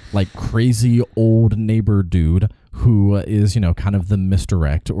the like crazy old neighbor dude who is, kind of the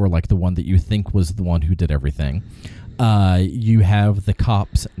misdirect, or like the one that you think was the one who did everything. You have the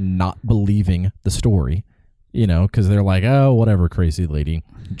cops not believing the story, because they're like, oh, whatever, crazy lady.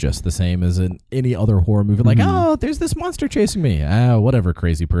 Just the same as in any other horror movie. Like, oh, there's this monster chasing me. Whatever,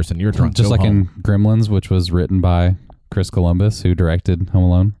 crazy person. You're drunk. Just like home. In Gremlins, which was written by Chris Columbus, who directed Home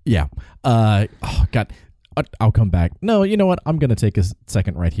Alone. Yeah. Oh, God. I'll come back. No, you know what? I'm going to take a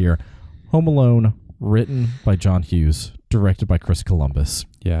second right here. Home Alone, written by John Hughes, directed by Chris Columbus.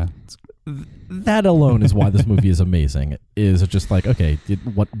 Yeah. That alone is why this movie is amazing. Is just like, okay,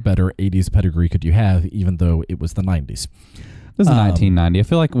 what better 80s pedigree could you have, even though it was the 90s? This is 1990. I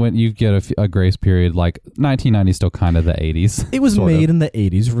feel like when you get a grace period, like 1990 is still kind of the 80s. It was made in the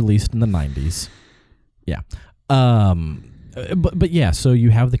 80s, released in the 90s. Yeah. But yeah, so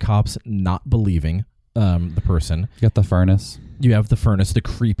you have the cops not believing the person. You got the furnace. You have the furnace, the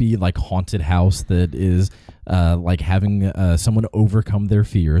creepy, like, haunted house that is like having someone overcome their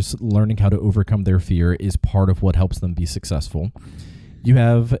fears. Learning how to overcome their fear is part of what helps them be successful. You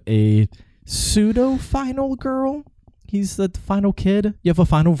have a pseudo-final girl. He's the final kid. You have a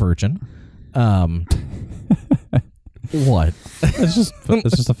final virgin. What? It's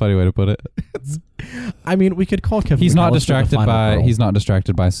just a funny way to put it. I mean, we could call Kevin. He's not distracted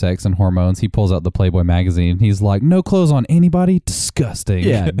by sex and hormones. He pulls out the Playboy magazine. He's like, no clothes on anybody. Disgusting.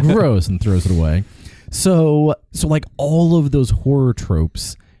 Yeah, gross, and throws it away. So like all of those horror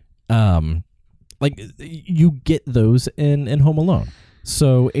tropes, like you get those in Home Alone.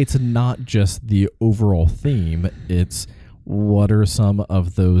 So it's not just the overall theme. It's what are some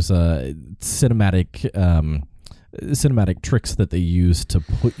of those cinematic tricks that they use to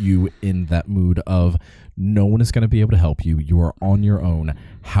put you in that mood of no one is going to be able to help you. You are on your own.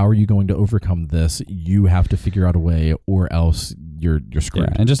 How are you going to overcome this? You have to figure out a way, or else you're screwed.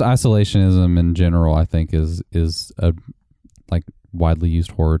 Yeah, and just isolationism in general, I think, is a like widely used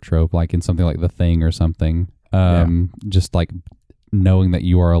horror trope, like in something like The Thing or something. Just like knowing that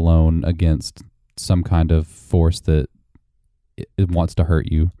you are alone against some kind of force that it wants to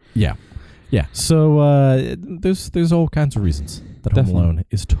hurt you. Yeah. Yeah, so there's all kinds of reasons that Home Alone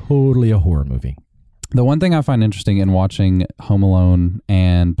is totally a horror movie. The one thing I find interesting in watching Home Alone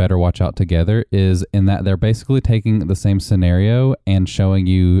and Better Watch Out together is in that they're basically taking the same scenario and showing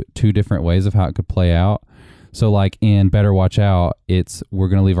you two different ways of how it could play out. So like in Better Watch Out, it's we're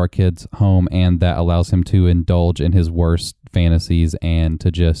going to leave our kids home, and that allows him to indulge in his worst fantasies and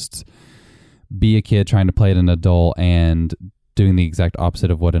to just be a kid trying to play an adult and doing the exact opposite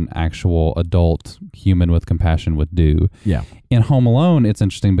of what an actual adult human with compassion would do. Yeah. In Home Alone, it's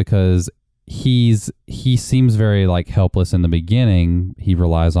interesting because he seems very like helpless in the beginning. He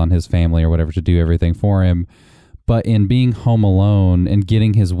relies on his family or whatever to do everything for him. But in being home alone and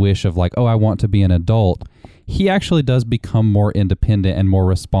getting his wish of like, oh, I want to be an adult, he actually does become more independent and more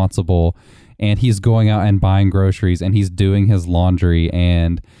responsible. And he's going out and buying groceries, and he's doing his laundry,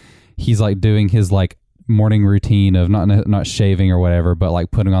 and he's like doing his like morning routine of not shaving or whatever, but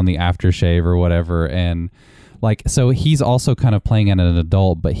like putting on the aftershave or whatever. And like, so he's also kind of playing at an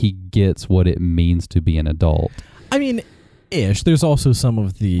adult, but he gets what it means to be an adult. I mean, ish. There's also some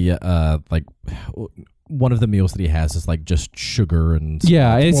of the like one of the meals that he has is like just sugar and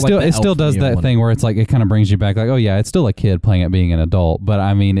yeah, it still does that thing where it's like it kind of brings you back like, oh yeah, it's still a kid playing at being an adult. But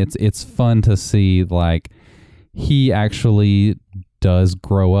I mean, it's fun to see like he actually does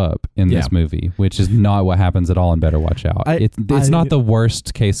grow up in this movie, which is not what happens at all in Better Watch Out. It's not the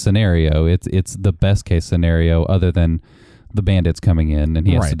worst case scenario. It's the best case scenario, other than the bandits coming in and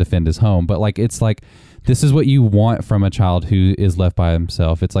he has to defend his home. But like, it's like, this is what you want from a child who is left by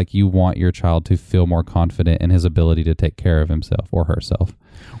himself. It's like you want your child to feel more confident in his ability to take care of himself or herself.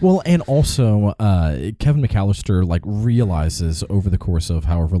 Well, and also Kevin McAllister like realizes over the course of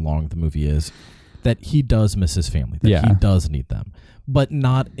however long the movie is that he does miss his family, that he does need them. But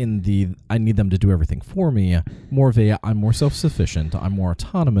not in the, I need them to do everything for me, more of a, I'm more self-sufficient, I'm more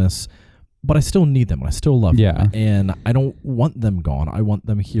autonomous, but I still need them, and I still love them. And I don't want them gone, I want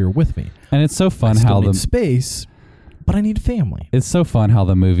them here with me. And it's so fun how the space, but I need family. It's so fun how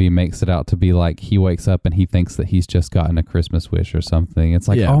the movie makes it out to be like he wakes up and he thinks that he's just gotten a Christmas wish or something. It's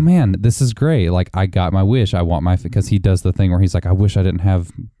like, oh man, this is great. Like, I got my wish. I want my, because he does the thing where he's like, I wish I didn't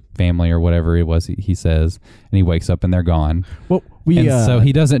have family or whatever it was he says, and he wakes up and they're gone. Well, so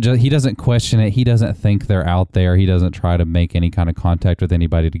he doesn't question it. He doesn't think they're out there. He doesn't try to make any kind of contact with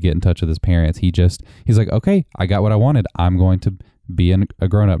anybody to get in touch with his parents. He's like, okay, I got what I wanted. I'm going to be a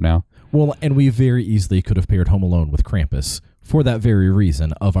grown up now. Well, and we very easily could have paired Home Alone with Krampus for that very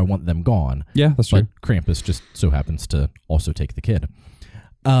reason of I want them gone. Yeah, that's true. But Krampus just so happens to also take the kid.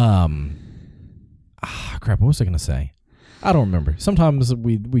 Crap, what was I going to say? I don't remember. Sometimes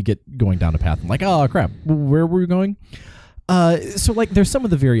we get going down a path and like, oh crap, where were we going? So like there's some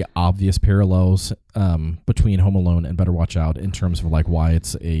of the very obvious parallels between Home Alone and Better Watch Out in terms of like why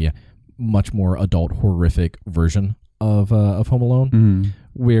it's a much more adult horrific version of Home Alone,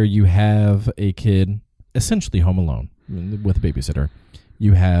 where you have a kid essentially home alone with a babysitter.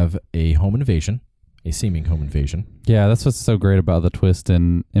 You have a home invasion, a seeming home invasion. Yeah, that's what's so great about the twist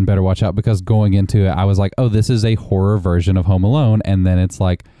in Better Watch Out, because going into it, I was like, oh, this is a horror version of Home Alone, and then it's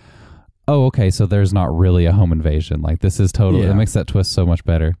like, oh, okay, so there's not really a home invasion. Like, this is totally, it makes that twist so much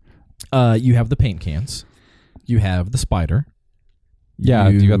better. You have the paint cans. You have the spider. Yeah,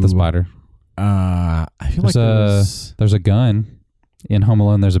 you got the spider. I feel there's a gun. In Home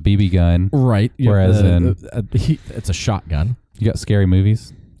Alone, there's a BB gun. Right. Whereas it's a shotgun. You got Scary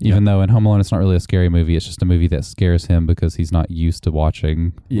Movies. Even though in Home Alone it's not really a scary movie, it's just a movie that scares him because he's not used to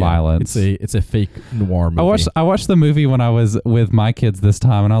watching violence. It's a fake noir movie. I watched the movie when I was with my kids this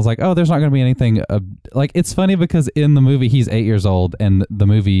time, and I was like, oh, there's not going to be anything. Like, it's funny because in the movie he's 8 years old, and the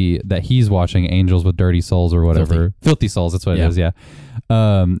movie that he's watching, Angels with Dirty Souls or whatever, Filthy Souls, that's what it is. Yeah,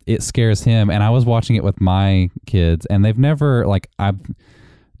 it scares him, and I was watching it with my kids, and they've never I've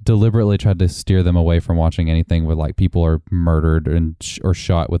deliberately tried to steer them away from watching anything where like people are murdered and or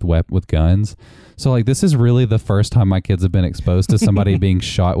shot with guns. So like this is really the first time my kids have been exposed to somebody being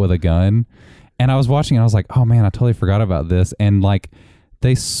shot with a gun. And I was watching and I was like, oh man, I totally forgot about this. And like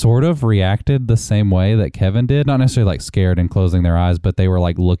they sort of reacted the same way that Kevin did, not necessarily like scared and closing their eyes, but they were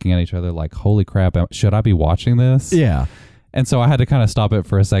like looking at each other like, holy crap, should I be watching this? Yeah. And so I had to kind of stop it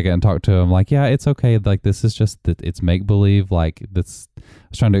for a second and talk to him like, yeah, it's okay. Like, this is just, it's make-believe. Like, this, I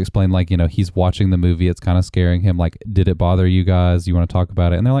was trying to explain, like, you know, he's watching the movie. It's kind of scaring him. Like, did it bother you guys? You want to talk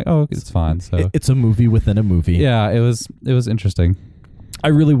about it? And they're like, oh, it's fine. So it's a movie within a movie. Yeah, it was interesting. I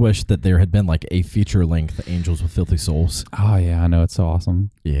really wish that there had been like a feature-length Angels with Filthy Souls. Oh, yeah, I know. It's so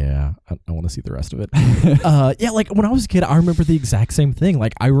awesome. Yeah, I want to see the rest of it. Yeah, like when I was a kid, I remember the exact same thing.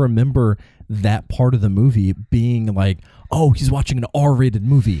 Like, I remember that part of the movie being like, oh, he's watching an R-rated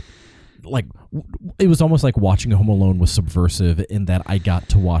movie. Like, it was almost like watching Home Alone was subversive in that I got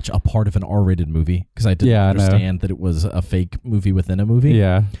to watch a part of an R-rated movie because I didn't understand that it was a fake movie within a movie.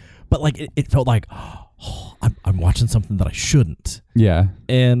 Yeah. But like, it felt like, oh, I'm watching something that I shouldn't. Yeah.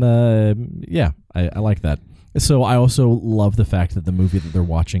 And yeah, I like that. So I also love the fact that the movie that they're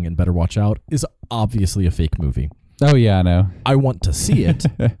watching in Better Watch Out is obviously a fake movie. Oh yeah, I know. I want to see it.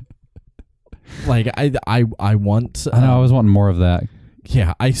 Like I want. I know. I was wanting more of that.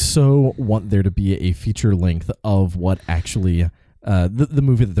 Yeah, I so want there to be a feature length of what actually the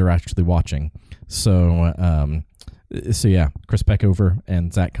movie that they're actually watching. So yeah, Chris Peckover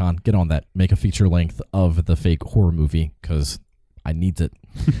and Zach Kahn, get on that. Make a feature length of the fake horror movie because I need it.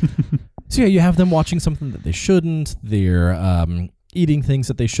 So yeah, you have them watching something that they shouldn't. They're eating things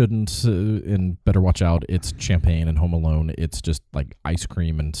that they shouldn't. In Better Watch Out, it's champagne, and Home Alone, it's just like ice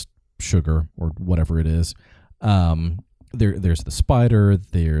cream and sugar or whatever it is. There's the spider.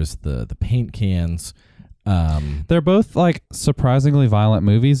 There's the paint cans. They're both like surprisingly violent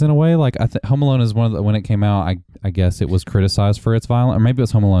movies in a way. Like Home Alone is one of the, when it came out, I guess it was criticized for its violence, or maybe it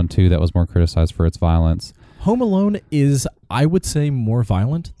was Home Alone 2 that was more criticized for its violence. Home Alone is, I would say, more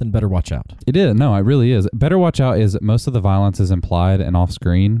violent than Better Watch Out. It is. No, it really is. Better Watch Out is most of the violence is implied and off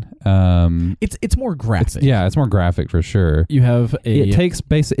screen. It's more graphic. It's more graphic for sure. You have it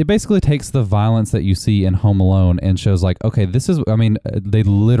basically takes the violence that you see in Home Alone and shows like, okay, this is. I mean, they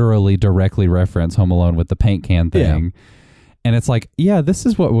literally directly reference Home Alone with the paint can thing. Yeah. And it's like, yeah, this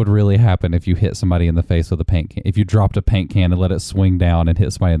is what would really happen if you hit somebody in the face with a paint can. If you dropped a paint can and let it swing down and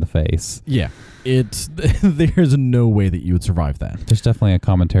hit somebody in the face. Yeah. There's no way that you would survive that. There's definitely a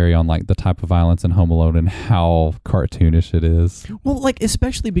commentary on like the type of violence in Home Alone and how cartoonish it is. Well, like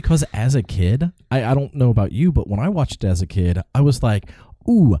especially because as a kid, I don't know about you, but when I watched it as a kid, I was like,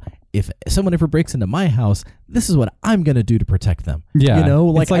 ooh, if someone ever breaks into my house, this is what I'm going to do to protect them. Yeah. You know,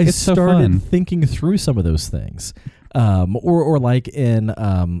 like I started so thinking through some of those things. Or like in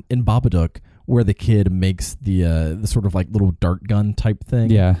Babadook, where the kid makes the sort of like little dart gun type thing.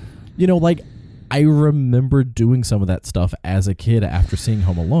 Yeah. You know, like I remember doing some of that stuff as a kid after seeing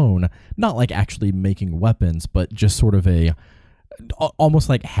Home Alone, not like actually making weapons, but just sort of almost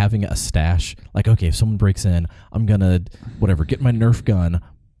like having a stash. Like, okay, if someone breaks in, I'm going to, get my Nerf gun,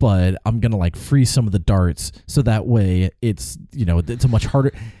 but I'm going to like freeze some of the darts so that way it's, it's a much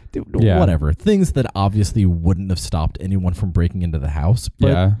harder... Whatever. Things that obviously wouldn't have stopped anyone from breaking into the house.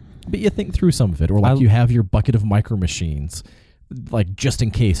 But you think through some of it. Or like you have your bucket of micro machines, like just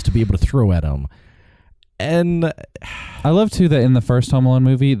in case to be able to throw at them. And I love too that in the first Home Alone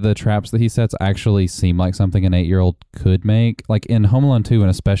movie, the traps that he sets actually seem like something an 8-year-old could make. Like in Home Alone 2 and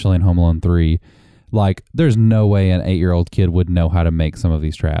especially in Home Alone 3, like there's no way an 8-year-old kid would know how to make some of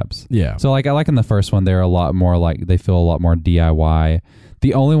these traps. Yeah. So like I like in the first one, they're a lot more like they feel a lot more DIY.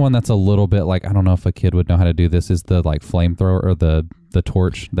 The only one that's a little bit like, I don't know if a kid would know how to do this, is the like flamethrower or the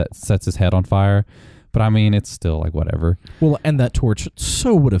torch that sets his head on fire. But I mean, it's still like whatever. Well, and that torch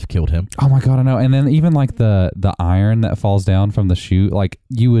so would have killed him. Oh my God, I know. And then even like the iron that falls down from the chute, like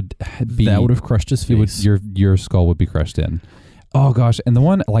you would be... That would have crushed his face. Your skull would be crushed in. Oh gosh. And the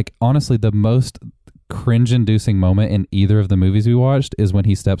one, like honestly, the most cringe-inducing moment in either of the movies we watched is when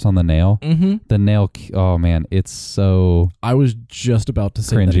he steps on the nail. Mm-hmm. The nail, oh man, it's so I was just about to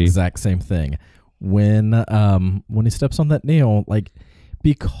say cringy. That exact same thing. When he steps on that nail, like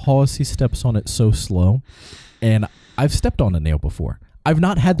because he steps on it so slow, and I've stepped on a nail before. I've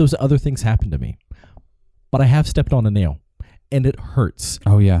not had those other things happen to me, but I have stepped on a nail, and it hurts.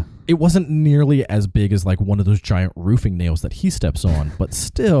 Oh, yeah. It wasn't nearly as big as like one of those giant roofing nails that he steps on, but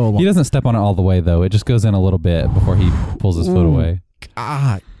still. He doesn't step on it all the way, though. It just goes in a little bit before he pulls his foot away.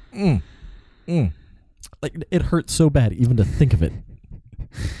 Like, it hurts so bad even to think of it.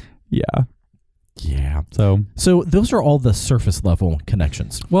 Yeah. Yeah. So those are all the surface level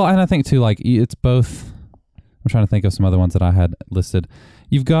connections. Well, and I think too, like it's both. I'm trying to think of some other ones that I had listed.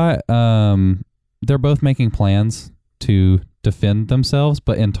 You've got they're both making plans to defend themselves,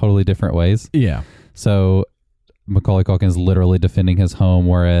 but in totally different ways. Yeah. So Macaulay Culkin is literally defending his home,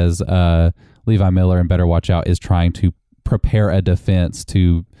 whereas Levi Miller in Better Watch Out is trying to prepare a defense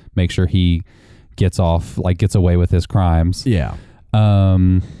to make sure he gets away with his crimes. Yeah.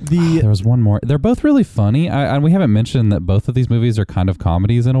 There was one more. They're both really funny. We haven't mentioned that both of these movies are kind of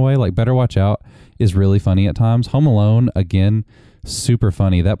comedies in a way. Like Better Watch Out is really funny at times. Home Alone, again, super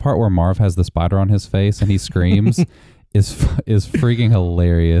funny. That part where Marv has the spider on his face and he screams is freaking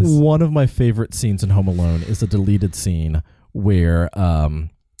hilarious. One of my favorite scenes in Home Alone is a deleted scene where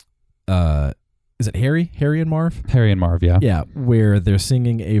is it Harry and Marv? Harry and Marv, yeah. Yeah, where they're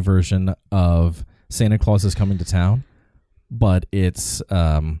singing a version of Santa Claus is Coming to Town. But it's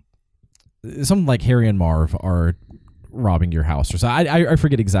something like Harry and Marv are robbing your house or so. I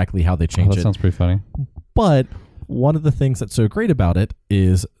forget exactly how they change it. That sounds pretty funny. But one of the things that's so great about it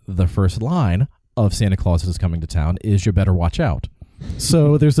is the first line of Santa Claus is Coming to Town is "You better watch out."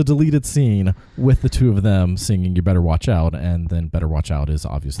 So there's a deleted scene with the two of them singing "You better watch out," and then "Better Watch Out" is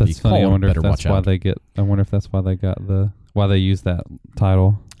obviously that's funny. I wonder if that's why they get. I wonder if that's why they got why they use that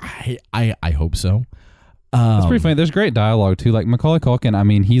title. I hope so. That's pretty funny. There's great dialogue too. Like Macaulay Culkin, I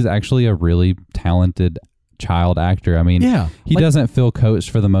mean, he's actually a really talented child actor. I mean, he doesn't feel coached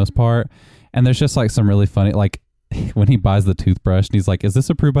for the most part. And there's just like some really funny, like when he buys the toothbrush and he's like, "Is this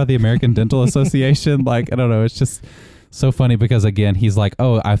approved by the American Dental Association?" Like, I don't know. It's just so funny because again, he's like,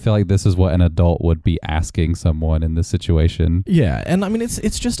 "Oh, I feel like this is what an adult would be asking someone in this situation." Yeah, and I mean,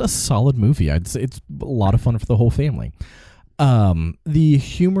 it's just a solid movie. It's a lot of fun for the whole family. The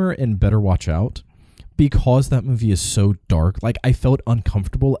humor in Better Watch Out. Because that movie is so dark, like I felt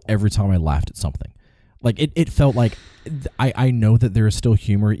uncomfortable every time I laughed at something. Like it felt like I know that there is still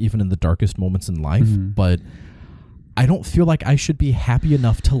humor even in the darkest moments in life, but I don't feel like I should be happy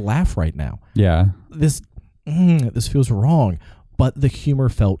enough to laugh right now. Yeah. This feels wrong, but the humor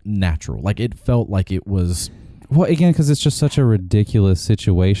felt natural. Like it felt like it was... Well, again, because it's just such a ridiculous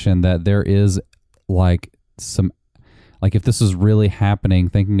situation that there is like some... Like if this is really happening,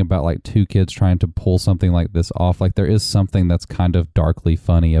 thinking about like two kids trying to pull something like this off, like there is something that's kind of darkly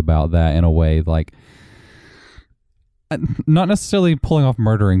funny about that in a way, like not necessarily pulling off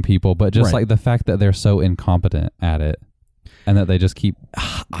murdering people, but just like the fact that they're so incompetent at it and that they just keep...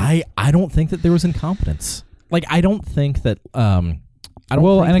 I don't think that there was incompetence. Like I don't think that...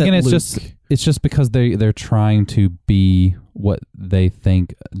 it's just because they're trying to be what they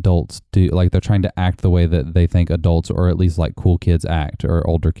think adults do. Like they're trying to act the way that they think adults, or at least like cool kids act, or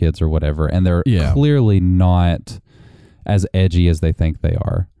older kids or whatever. And they're clearly not as edgy as they think they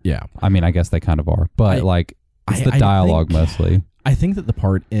are. Yeah. I mean, I guess they kind of are, but it's the dialogue mostly. I think that the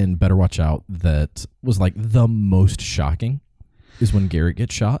part in Better Watch Out that was like the most shocking is when Garrett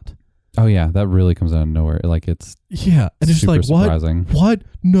gets shot. Oh yeah, that really comes out of nowhere. Like it's and it's just like surprising. What?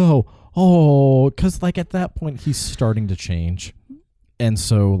 No. Oh, because like at that point he's starting to change, and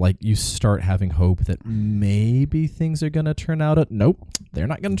so like you start having hope that maybe things are gonna turn out. Nope, they're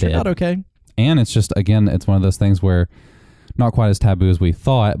not gonna turn out okay. And it's just again, it's one of those things where not quite as taboo as we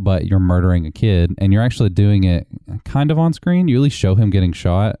thought, but you're murdering a kid and you're actually doing it kind of on screen. You at least show him getting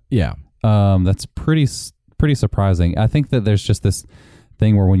shot. Yeah, that's pretty surprising. I think that there's just this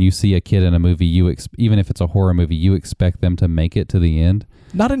thing where when you see a kid in a movie, even if it's a horror movie, you expect them to make it to the end.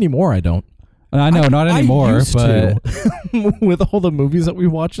 Not anymore, I don't. I know, not anymore, but with all the movies that we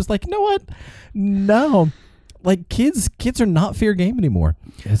watch, it's like, you know what? No. Like kids are not fair game anymore.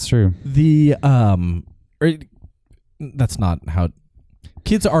 It's true. That's not how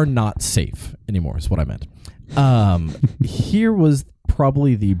kids are not safe anymore, is what I meant. Here was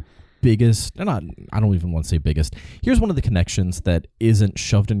probably the biggest, I don't even want to say biggest. Here's one of the connections that isn't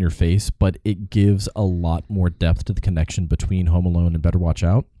shoved in your face, but it gives a lot more depth to the connection between Home Alone and Better Watch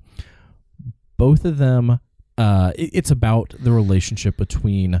Out. Both of them, it's about the relationship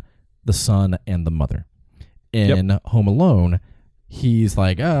between the son and the mother. In Home Alone, he's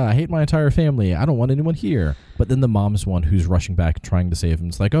like, I hate my entire family. I don't want anyone here. But then the mom's one who's rushing back trying to save him.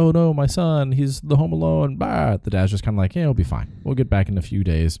 It's like, oh no, my son, he's the Home Alone. Bah. The dad's just kind of like, yeah, it'll be fine. We'll get back in a few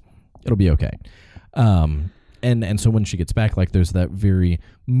days. It'll be okay. And so when she gets back, like, there's that very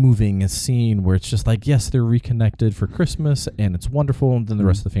moving scene where it's just like, yes, they're reconnected for Christmas and it's wonderful, and then the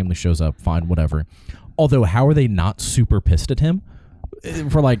rest of the family shows up, fine, whatever. Although, how are they not super pissed at him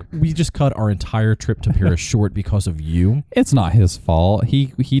for, like, we just cut our entire trip to Paris short because of you? It's not his fault.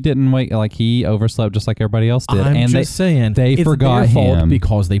 He didn't wait, like, he overslept just like everybody else did. I'm and just saying they it's forgot their fault him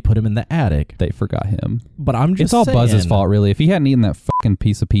because they put him in the attic. They forgot him. But I'm just it's all saying, Buzz's fault, really. If he hadn't eaten that fucking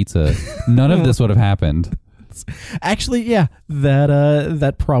piece of pizza, none of this would have happened. Actually, yeah,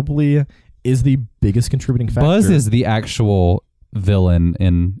 that probably is the biggest contributing factor. Buzz is the actual villain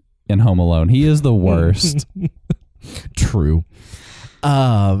in Home Alone. He is the worst. True.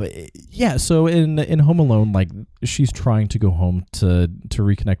 Yeah, so in Home Alone, like, she's trying to go home to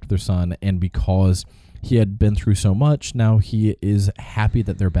reconnect with her son, and because he had been through so much, now he is happy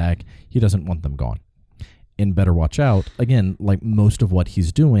that they're back. He doesn't want them gone. In Better Watch Out, again, like, most of what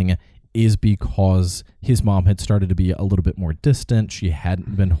he's doing is because his mom had started to be a little bit more distant. She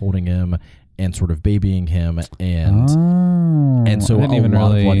hadn't been holding him and sort of babying him, and so a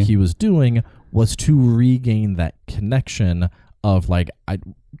lot of what he was doing was to regain that connection of, like,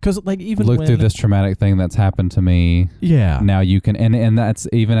 because, like, even look through this traumatic thing that's happened to me. Yeah. Now you can, and that's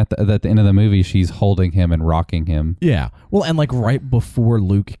even at the end of the movie, she's holding him and rocking him. Yeah. Well, and, like, right before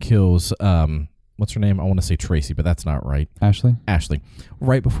Luke kills what's her name? I want to say Tracy, but that's not right. Ashley.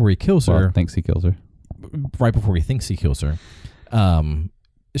 Right before he kills her. Thinks he kills her. Right before he thinks he kills her.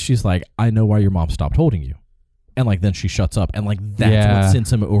 She's like, I know why your mom stopped holding you. And, like, then she shuts up. And, like, that's what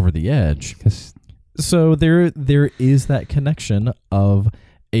sends him over the edge. So there is that connection of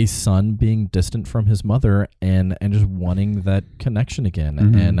a son being distant from his mother and just wanting that connection again.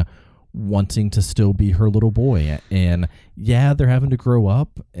 Mm-hmm. And wanting to still be her little boy. And yeah, they're having to grow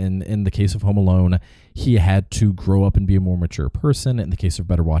up. And in the case of Home Alone, he had to grow up and be a more mature person. In the case of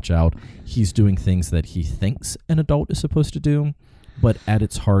Better Watch Out, he's doing things that he thinks an adult is supposed to do. But at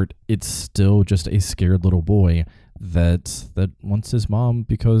its heart, it's still just a scared little boy that wants his mom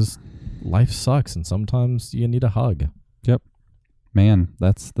because life sucks and sometimes you need a hug. Yep. Man,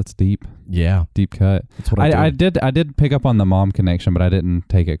 that's deep. Yeah, deep cut. That's what I did pick up on the mom connection, but I didn't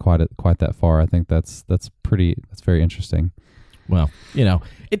take it quite that far. I think that's very interesting. Well, you know,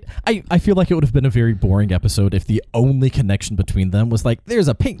 I feel like it would have been a very boring episode if the only connection between them was like, there's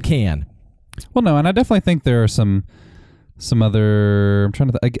a paint can. Well, no, and I definitely think there are some other. I'm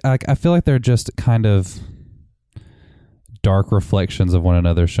trying to. I feel like they're just kind of dark reflections of one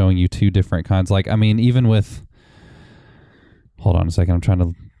another, showing you two different kinds. Like, I mean, even with. Hold on a second. I'm trying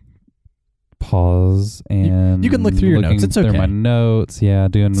to pause and you can look through your notes. It's okay. Through my notes. Yeah,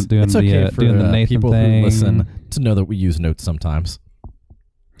 doing it's okay for doing the Nathan people thing. Who listen to know that we use notes sometimes.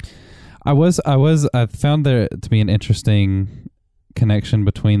 I found there to be an interesting connection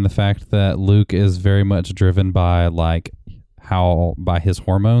between the fact that Luke is very much driven by by his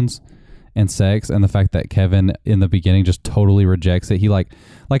hormones and sex, and the fact that Kevin in the beginning just totally rejects it. He like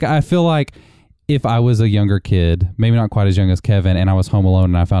I feel like if I was a younger kid, maybe not quite as young as Kevin, and I was home alone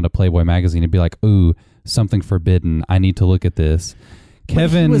and I found a Playboy magazine, it'd be like, ooh, something forbidden. I need to look at this.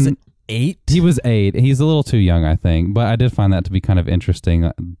 Kevin was 8. He was 8. He's a little too young, I think, but I did find that to be kind of interesting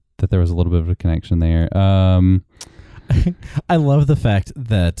that there was a little bit of a connection there. I love the fact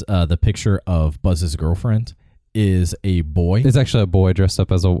that the picture of Buzz's girlfriend is a boy. It's actually a boy dressed up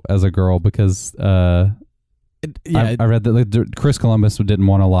as a girl because I read that Chris Columbus didn't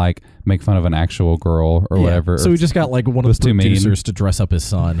want to make fun of an actual girl or whatever. So he just got one of the producers to dress up his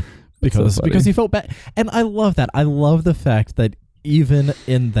son because he felt bad. And I love that. I love the fact that even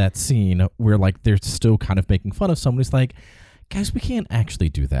in that scene where they're still kind of making fun of someone, he's like, guys, we can't actually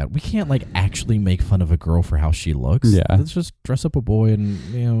do that. We can't actually make fun of a girl for how she looks. Yeah. Let's just dress up a boy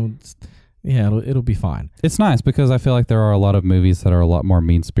and, it'll be fine. It's nice because I feel like there are a lot of movies that are a lot more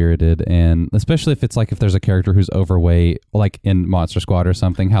mean-spirited, and especially if it's if there's a character who's overweight, like in Monster Squad or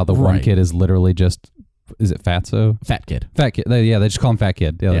something, how the one kid is literally just, is it Fatso? Fat kid. Fat kid. They just call him Fat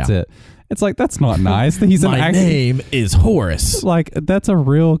Kid. Yeah, that's it. It's that's not nice. He's My name is Horace. That's a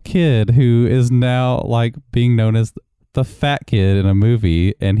real kid who is now being known as the fat kid in a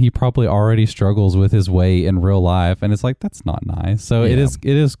movie, and he probably already struggles with his weight in real life, and it's that's not nice. So it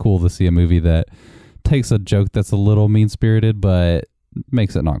is cool to see a movie that takes a joke that's a little mean-spirited but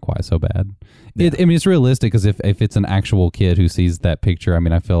makes it not quite so bad. Yeah. It's realistic, because if it's an actual kid who sees that picture,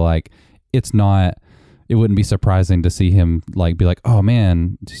 I feel like it wouldn't be surprising to see him be like, oh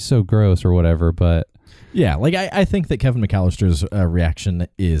man, he's so gross or whatever. But yeah, I think that Kevin McAllister's reaction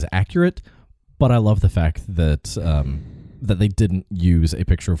is accurate. But I love the fact that that they didn't use a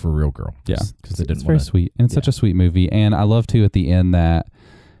picture of a real girl. Yeah, because they didn't. It's very sweet, and it's such a sweet movie. And I love too at the end that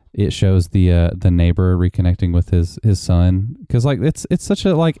it shows the neighbor reconnecting with his son, because like it's such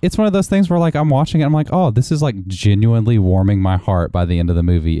a like it's one of those things where like I'm watching it, I'm like, oh, this is like genuinely warming my heart by the end of the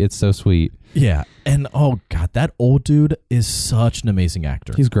movie. It's so sweet. Yeah, and oh god, that old dude is such an amazing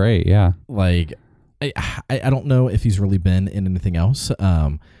actor. He's great. Yeah, like I don't know if he's really been in anything else,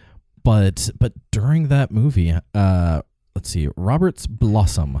 but during that movie, let's see, Roberts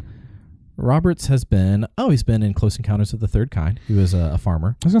Blossom. Roberts has been, he's been in Close Encounters of the Third Kind. He was a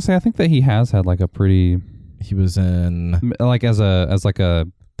farmer. I was gonna say, I think that he has had like a pretty. He was in like as like a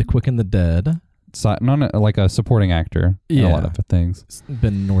The Quick and the Dead. Like a supporting actor. In a lot of things. He's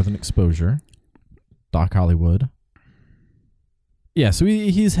been Northern Exposure, Doc Hollywood. Yeah, so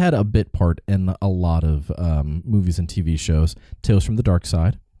he's had a bit part in a lot of movies and TV shows. Tales from the Dark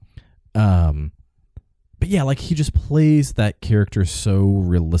Side. But yeah, like he just plays that character so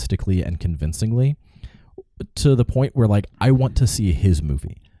realistically and convincingly to the point where like I want to see his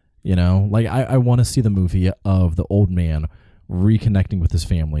movie, you know? Like I want to see the movie of the old man reconnecting with his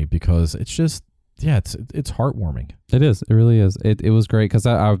family, because it's just, yeah, it's heartwarming. It is. It really is. It was great, because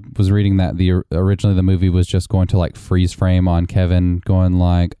I was reading that originally the movie was just going to like freeze frame on Kevin going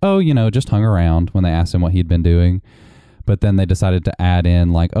like, oh, you know, just hung around when they asked him what he'd been doing. But then they decided to add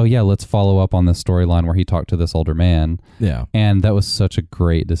in like, oh yeah, let's follow up on this storyline where he talked to this older man. Yeah. And that was such a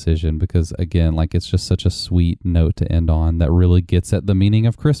great decision, because again, like it's just such a sweet note to end on that really gets at the meaning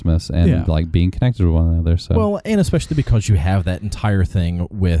of Christmas and like being connected with one another. So well, and especially because you have that entire thing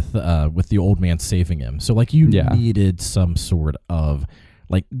with the old man saving him. So like you needed some sort of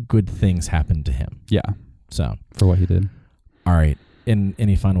like good things happen to him. Yeah. So for what he did. All right.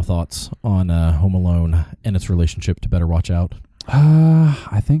 Any final thoughts on Home Alone and its relationship to Better Watch Out?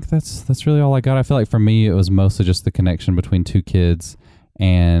 I think that's really all I got. I feel like for me, it was mostly just the connection between two kids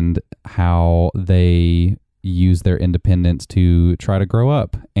and how they use their independence to try to grow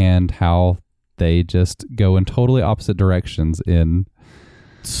up, and how they just go in totally opposite directions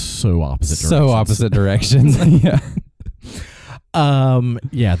so opposite directions. Yeah.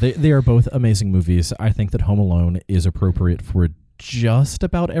 Yeah, they are both amazing movies. I think that Home Alone is appropriate for just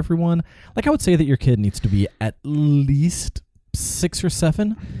about everyone. Like I would say that your kid needs to be at least 6 or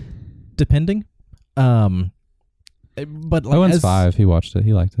 7, depending. But like Owen's 5. He watched it.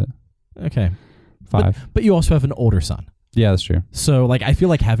 He liked it. Okay, 5. But you also have an older son. Yeah, that's true. So like I feel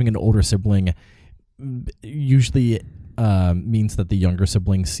like having an older sibling usually means that the younger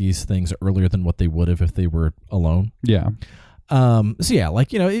sibling sees things earlier than what they would have if they were alone. Yeah. So yeah,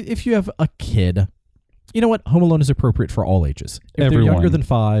 like, you know, if you have a kid, you know what? Home Alone is appropriate for all ages. If they're younger than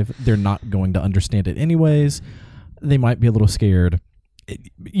 5, they're not going to understand it anyways. They might be a little scared.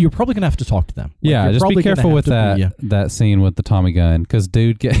 You're probably going to have to talk to them. Yeah, just be careful with that scene with the Tommy gun, because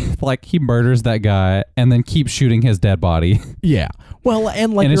dude, he murders that guy and then keeps shooting his dead body. Yeah. Well,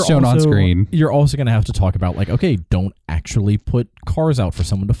 and like, and it's shown on screen. You're also going to have to talk about like, okay, don't actually put cars out for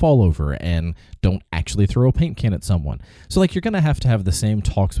someone to fall over, and don't actually throw a paint can at someone. So like, you're going to have the same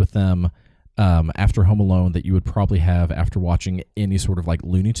talks with them after Home Alone that you would probably have after watching any sort of like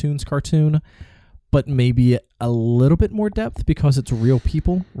Looney Tunes cartoon, but maybe a little bit more depth because it's real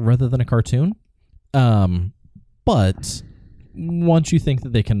people rather than a cartoon. But once you think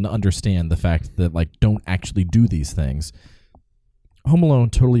that they can understand the fact that like don't actually do these things, Home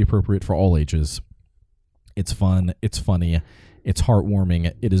Alone, totally appropriate for all ages. It's fun. It's funny. It's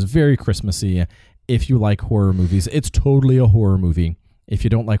heartwarming. It is very Christmassy. If you like horror movies, it's totally a horror movie. If you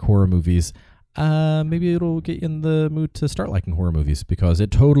don't like horror movies, maybe it'll get you in the mood to start liking horror movies, because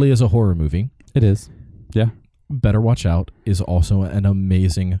it totally is a horror movie. It is. Yeah. Better Watch Out is also an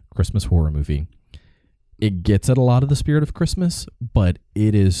amazing Christmas horror movie. It gets at a lot of the spirit of Christmas, but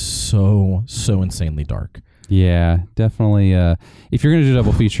it is so insanely dark. Yeah, definitely. If you're going to do a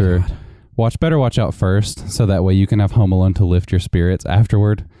double feature, watch Better Watch Out first, so that way you can have Home Alone to lift your spirits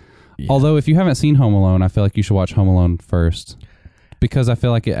afterward. Yeah. Although if you haven't seen Home Alone, I feel like you should watch Home Alone first, because I feel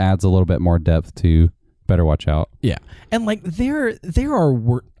like it adds a little bit more depth to Better Watch Out. Yeah. And like there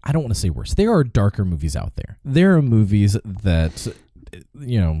are I don't want to say worse. There are darker movies out there. There are movies that,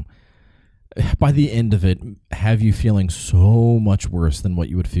 you know, by the end of it have you feeling so much worse than what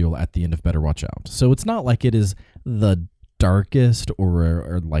you would feel at the end of Better Watch Out. So it's not like it is the darkest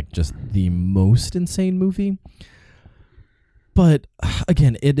or like just the most insane movie. But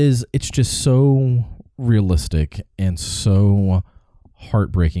again, it's just so realistic and so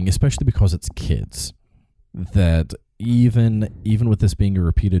heartbreaking, especially because it's kids, that even with this being a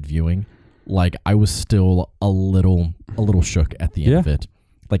repeated viewing, like I was still a little shook at the end of it.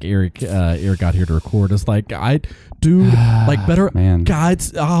 Like Eric got here to record. It's like, like better man.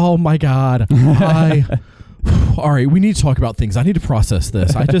 guys. Oh my God. All right, we need to talk about things. I need to process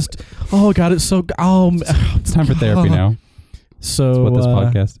this. I just, oh God, it's so. It's time for therapy now. So that's what this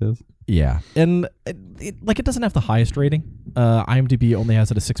podcast is. Yeah, and it doesn't have the highest rating. IMDb only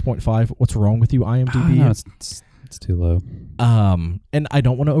has it a 6.5. What's wrong with you, IMDb? No, it's too low. And I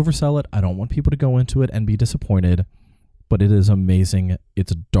don't want to oversell it. I don't want people to go into it and be disappointed. But it is amazing.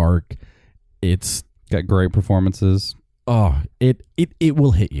 It's dark. It's got great performances. Oh, it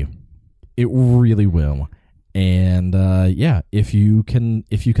will hit you. It really will. And if you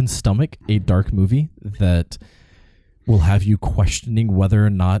can stomach a dark movie that will have you questioning whether or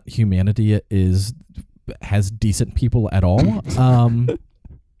not humanity has decent people at all,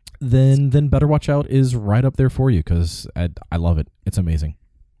 then Better Watch Out is right up there for you, because I love it. It's amazing.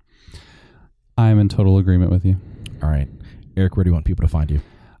 I'm in total agreement with you. All right. Eric, where do you want people to find you?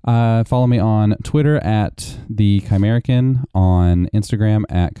 Follow me on Twitter at The Chimerican, on Instagram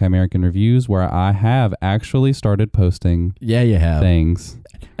at Chimerican Reviews, where I have actually started posting you have things.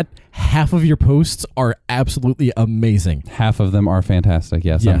 Half of your posts are absolutely amazing. Half of them are fantastic.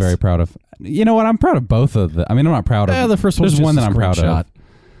 Yes. I'm very proud of. You know what? I'm proud of both of them. I mean, I'm not proud of. The first one. There's one that I'm proud of.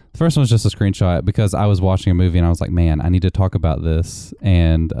 The first one was just a screenshot because I was watching a movie and I was like, man, I need to talk about this.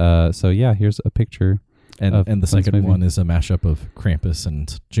 And here's a picture. And the second one is a mashup of Krampus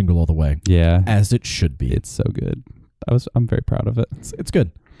and Jingle All the Way. Yeah. As it should be. It's so good. I'm very proud of it. It's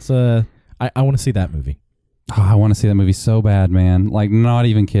good. I want to see that movie. Oh, I want to see that movie so bad, man. Like, not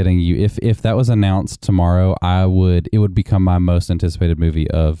even kidding you. If that was announced tomorrow, it would become my most anticipated movie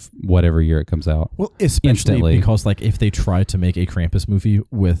of whatever year it comes out. Well, especially because if they try to make a Krampus movie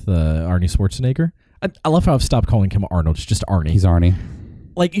with Arnie Schwarzenegger, I love how I've stopped calling him Arnold. It's just Arnie. He's Arnie.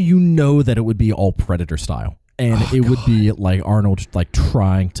 That it would be all Predator style, and would be like Arnold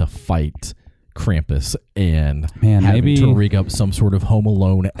trying to fight Krampus and having to rig up some sort of Home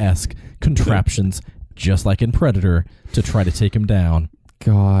Alone-esque contraptions, just like in Predator, to try to take him down.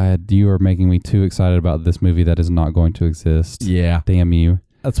 God, you are making me too excited about this movie that is not going to exist. Yeah. Damn you.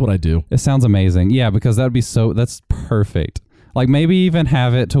 That's what I do. It sounds amazing. Yeah, because that would be that's perfect. Maybe even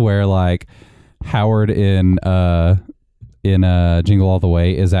have it to where Howard in Jingle All the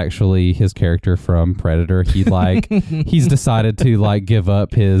Way is actually his character from Predator. He's decided to give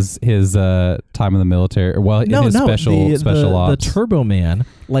up his time in the military, special ops. The Turbo Man,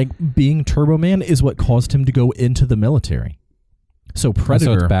 being Turbo Man is what caused him to go into the military. So Predator,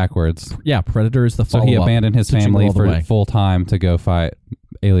 so it's backwards. Yeah, Predator is the follow-up. So he abandoned his family for full time to go fight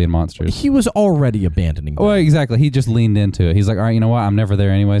alien monsters. He was already abandoning them. Well, exactly. He just leaned into it. He's like, all right, you know what? I'm never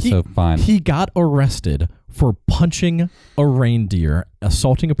there anyway, so fine. He got arrested for punching a reindeer,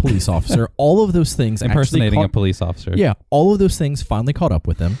 assaulting a police officer, all of those things. Impersonating a police officer. Yeah, all of those things finally caught up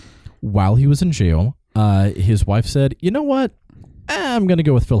with him while he was in jail. His wife said, you know what? I'm going to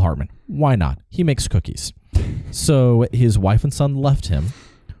go with Phil Hartman. Why not? He makes cookies. So his wife and son left him,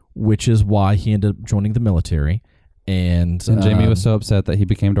 which is why he ended up joining the military. And Jamie was so upset that he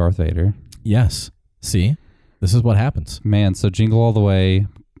became Darth Vader. Yes. See? This is what happens. Man, so Jingle All the Way,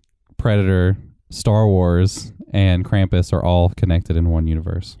 Predator, Star Wars, and Krampus are all connected in one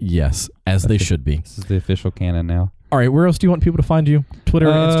universe. Yes, as they should be. This is the official canon now. All right, where else do you want people to find you? Twitter,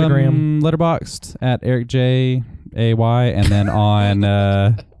 Instagram? Letterboxd at EricJAY, and then on...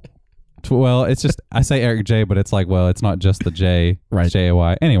 it's just... I say Eric J, but it's it's not just the J. Right. It's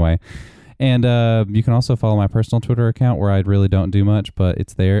JAY. Anyway. And you can also follow my personal Twitter account where I really don't do much, but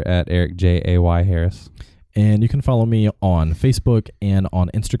it's there at EricJAY Harris. And you can follow me on Facebook and on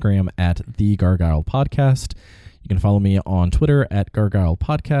Instagram at The Gargoyle Podcast. You can follow me on Twitter at Gargoyle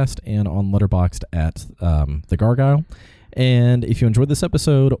Podcast and on Letterboxd at The Gargoyle. And if you enjoyed this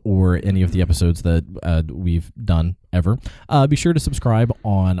episode or any of the episodes that we've done ever, be sure to subscribe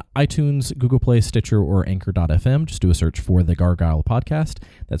on iTunes, Google Play, Stitcher, or Anchor.fm. Just do a search for The Gargoyle Podcast.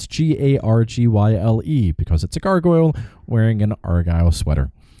 That's GARGYLE because it's a gargoyle wearing an Argyle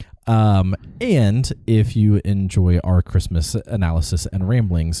sweater. And if you enjoy our Christmas analysis and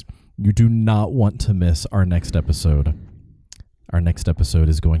ramblings, you do not want to miss our next episode. Our next episode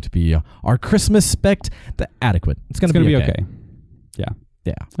is going to be our Christmas Spect the Adequate. It's going to be okay. Yeah.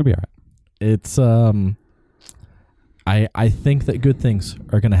 It'll be all right. It's I think that good things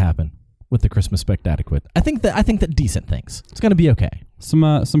are going to happen with the Christmas Spect Adequate. I think that decent things. It's going to be okay.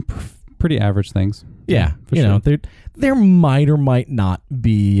 Some pretty average things. Yeah, for sure. There might or might not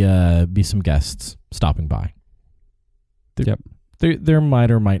be some guests stopping by. There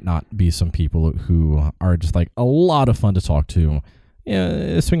might or might not be some people who are just a lot of fun to talk to,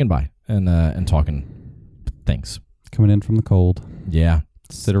 swinging by and talking things. Coming in from the cold. Yeah.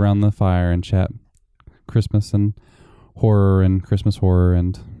 Sit around the fire and chat Christmas and horror and Christmas horror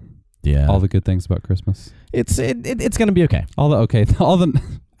and Yeah. All the good things about Christmas. It's going to be okay. All the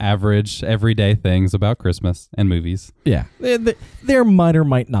average, everyday things about Christmas and movies. Yeah. There might or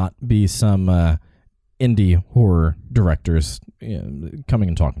might not be some indie horror directors coming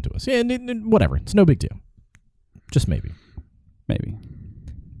and talking to us. Yeah, whatever. It's no big deal. Just maybe. Maybe.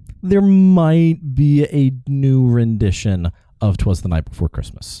 There might be a new rendition of 'Twas the Night Before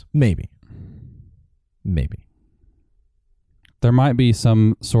Christmas. Maybe. There might be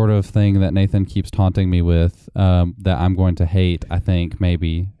some sort of thing that Nathan keeps taunting me with that I'm going to hate, I think,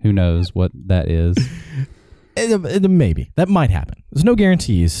 maybe. Who knows what that is? Maybe. That might happen. There's no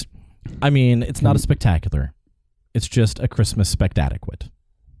guarantees. I mean, it's not a spectacular. It's just a Christmas spectacular.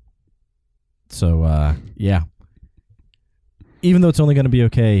 So, yeah. Even though it's only going to be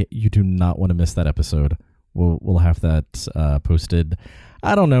okay, you do not want to miss that episode. We'll have that posted,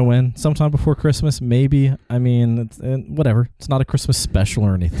 I don't know when, sometime before Christmas, maybe. I mean, it's, whatever. It's not a Christmas special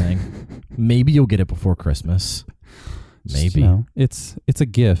or anything. Maybe you'll get it before Christmas. Maybe. It's a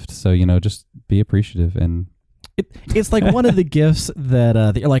gift, so, just be appreciative. And it's like one of the gifts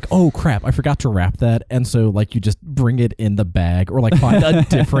that you're like, oh, crap, I forgot to wrap that. And so, like, you just bring it in the bag or, like, find a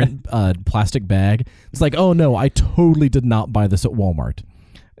different plastic bag. It's like, oh, no, I totally did not buy this at Walmart,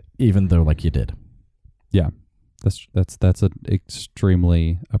 even though, like, you did. Yeah. That's an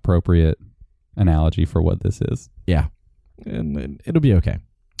extremely appropriate analogy for what this is. Yeah. And it'll be okay.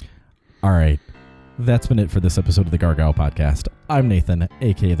 All right. That's been it for this episode of the Gargoyle Podcast. I'm Nathan,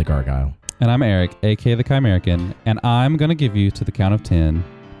 a.k.a. The Gargoyle. And I'm Eric, a.k.a. The Chimerican. And I'm going to give you to the count of 10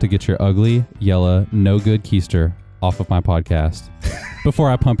 to get your ugly, yellow, no good keister off of my podcast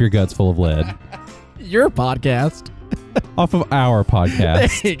before I pump your guts full of lead. Your podcast? Off of our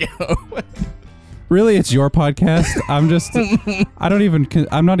podcast. There you go. Really, it's your podcast?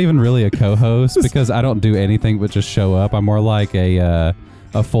 I'm not even really a co-host because I don't do anything but just show up. I'm more like a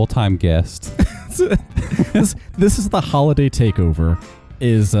full-time guest. This is the holiday takeover,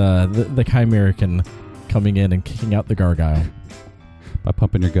 is the Chimerican coming in and kicking out the Gargoyle. By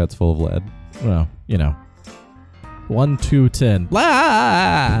pumping your guts full of lead. Well, 1, 2, 10.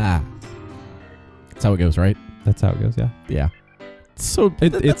 Blah! That's how it goes, right? That's how it goes, yeah. Yeah. So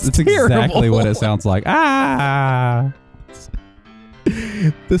it's exactly what it sounds like. Ah!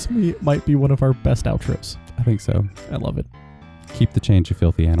 This might be one of our best outros. I think so. I love it. Keep the change, you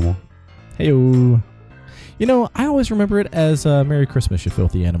filthy animal. Hey-o. I always remember it as Merry Christmas, you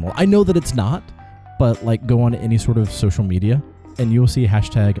filthy animal. I know that it's not, but like go on any sort of social media and you'll see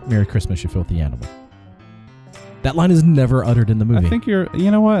hashtag Merry Christmas, you filthy animal. That line is never uttered in the movie. I think you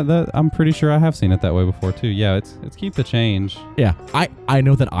know what? I'm pretty sure I have seen it that way before too. Yeah, it's keep the change. Yeah, I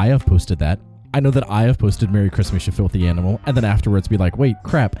know that I have posted that. I know that I have posted Merry Christmas, you filthy animal, and then afterwards be like, wait,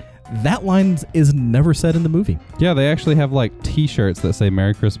 crap, that line is never said in the movie. Yeah, they actually have like T-shirts that say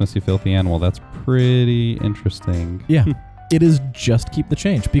Merry Christmas, you filthy animal. That's pretty interesting. Yeah, it is just keep the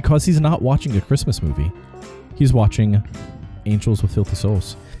change because he's not watching a Christmas movie. He's watching Angels with Filthy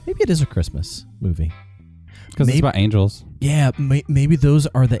Souls. Maybe it is a Christmas movie. Because it's about angels. Yeah, maybe those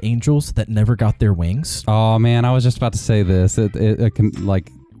are the angels that never got their wings. Oh, man, I was just about to say this. It can, like,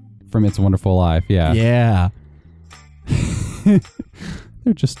 from It's a Wonderful Life, yeah. Yeah.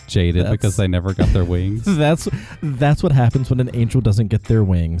 They're just jaded because they never got their wings. That's what happens when an angel doesn't get their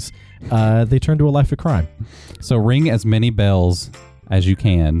wings. They turn to a life of crime. So ring as many bells as you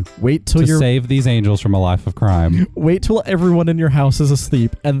can. Wait till to save these angels from a life of crime. Wait till everyone in your house is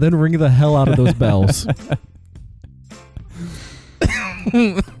asleep, and then ring the hell out of those bells.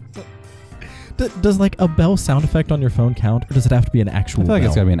 Does like a bell sound effect on your phone count, or does it have to be an actual bell? I feel like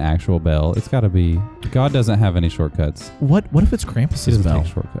it's got to be an actual bell. It's got to be. God doesn't have any shortcuts. What if it's Krampus's bell?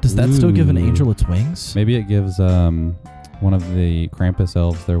 Does that still give an angel its wings? Maybe it gives one of the Krampus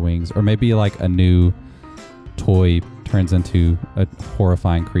elves their wings, or maybe like a new toy turns into a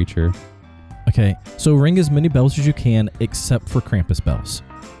horrifying creature. Okay, so ring as many bells as you can, except for Krampus bells.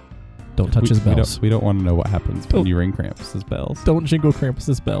 Don't touch his bells. We don't want to know what happens when you ring Krampus's bells. Don't jingle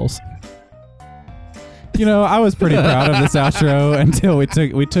Krampus's bells. I was pretty proud of this outro until we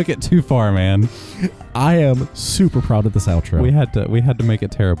took it too far, man. I am super proud of this outro. We had to make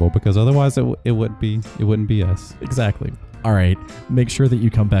it terrible because otherwise it wouldn't be us. Exactly. All right, make sure that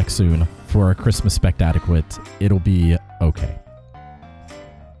you come back soon for our Christmas spectacular. It'll be okay.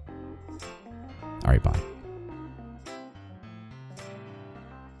 All right, bye.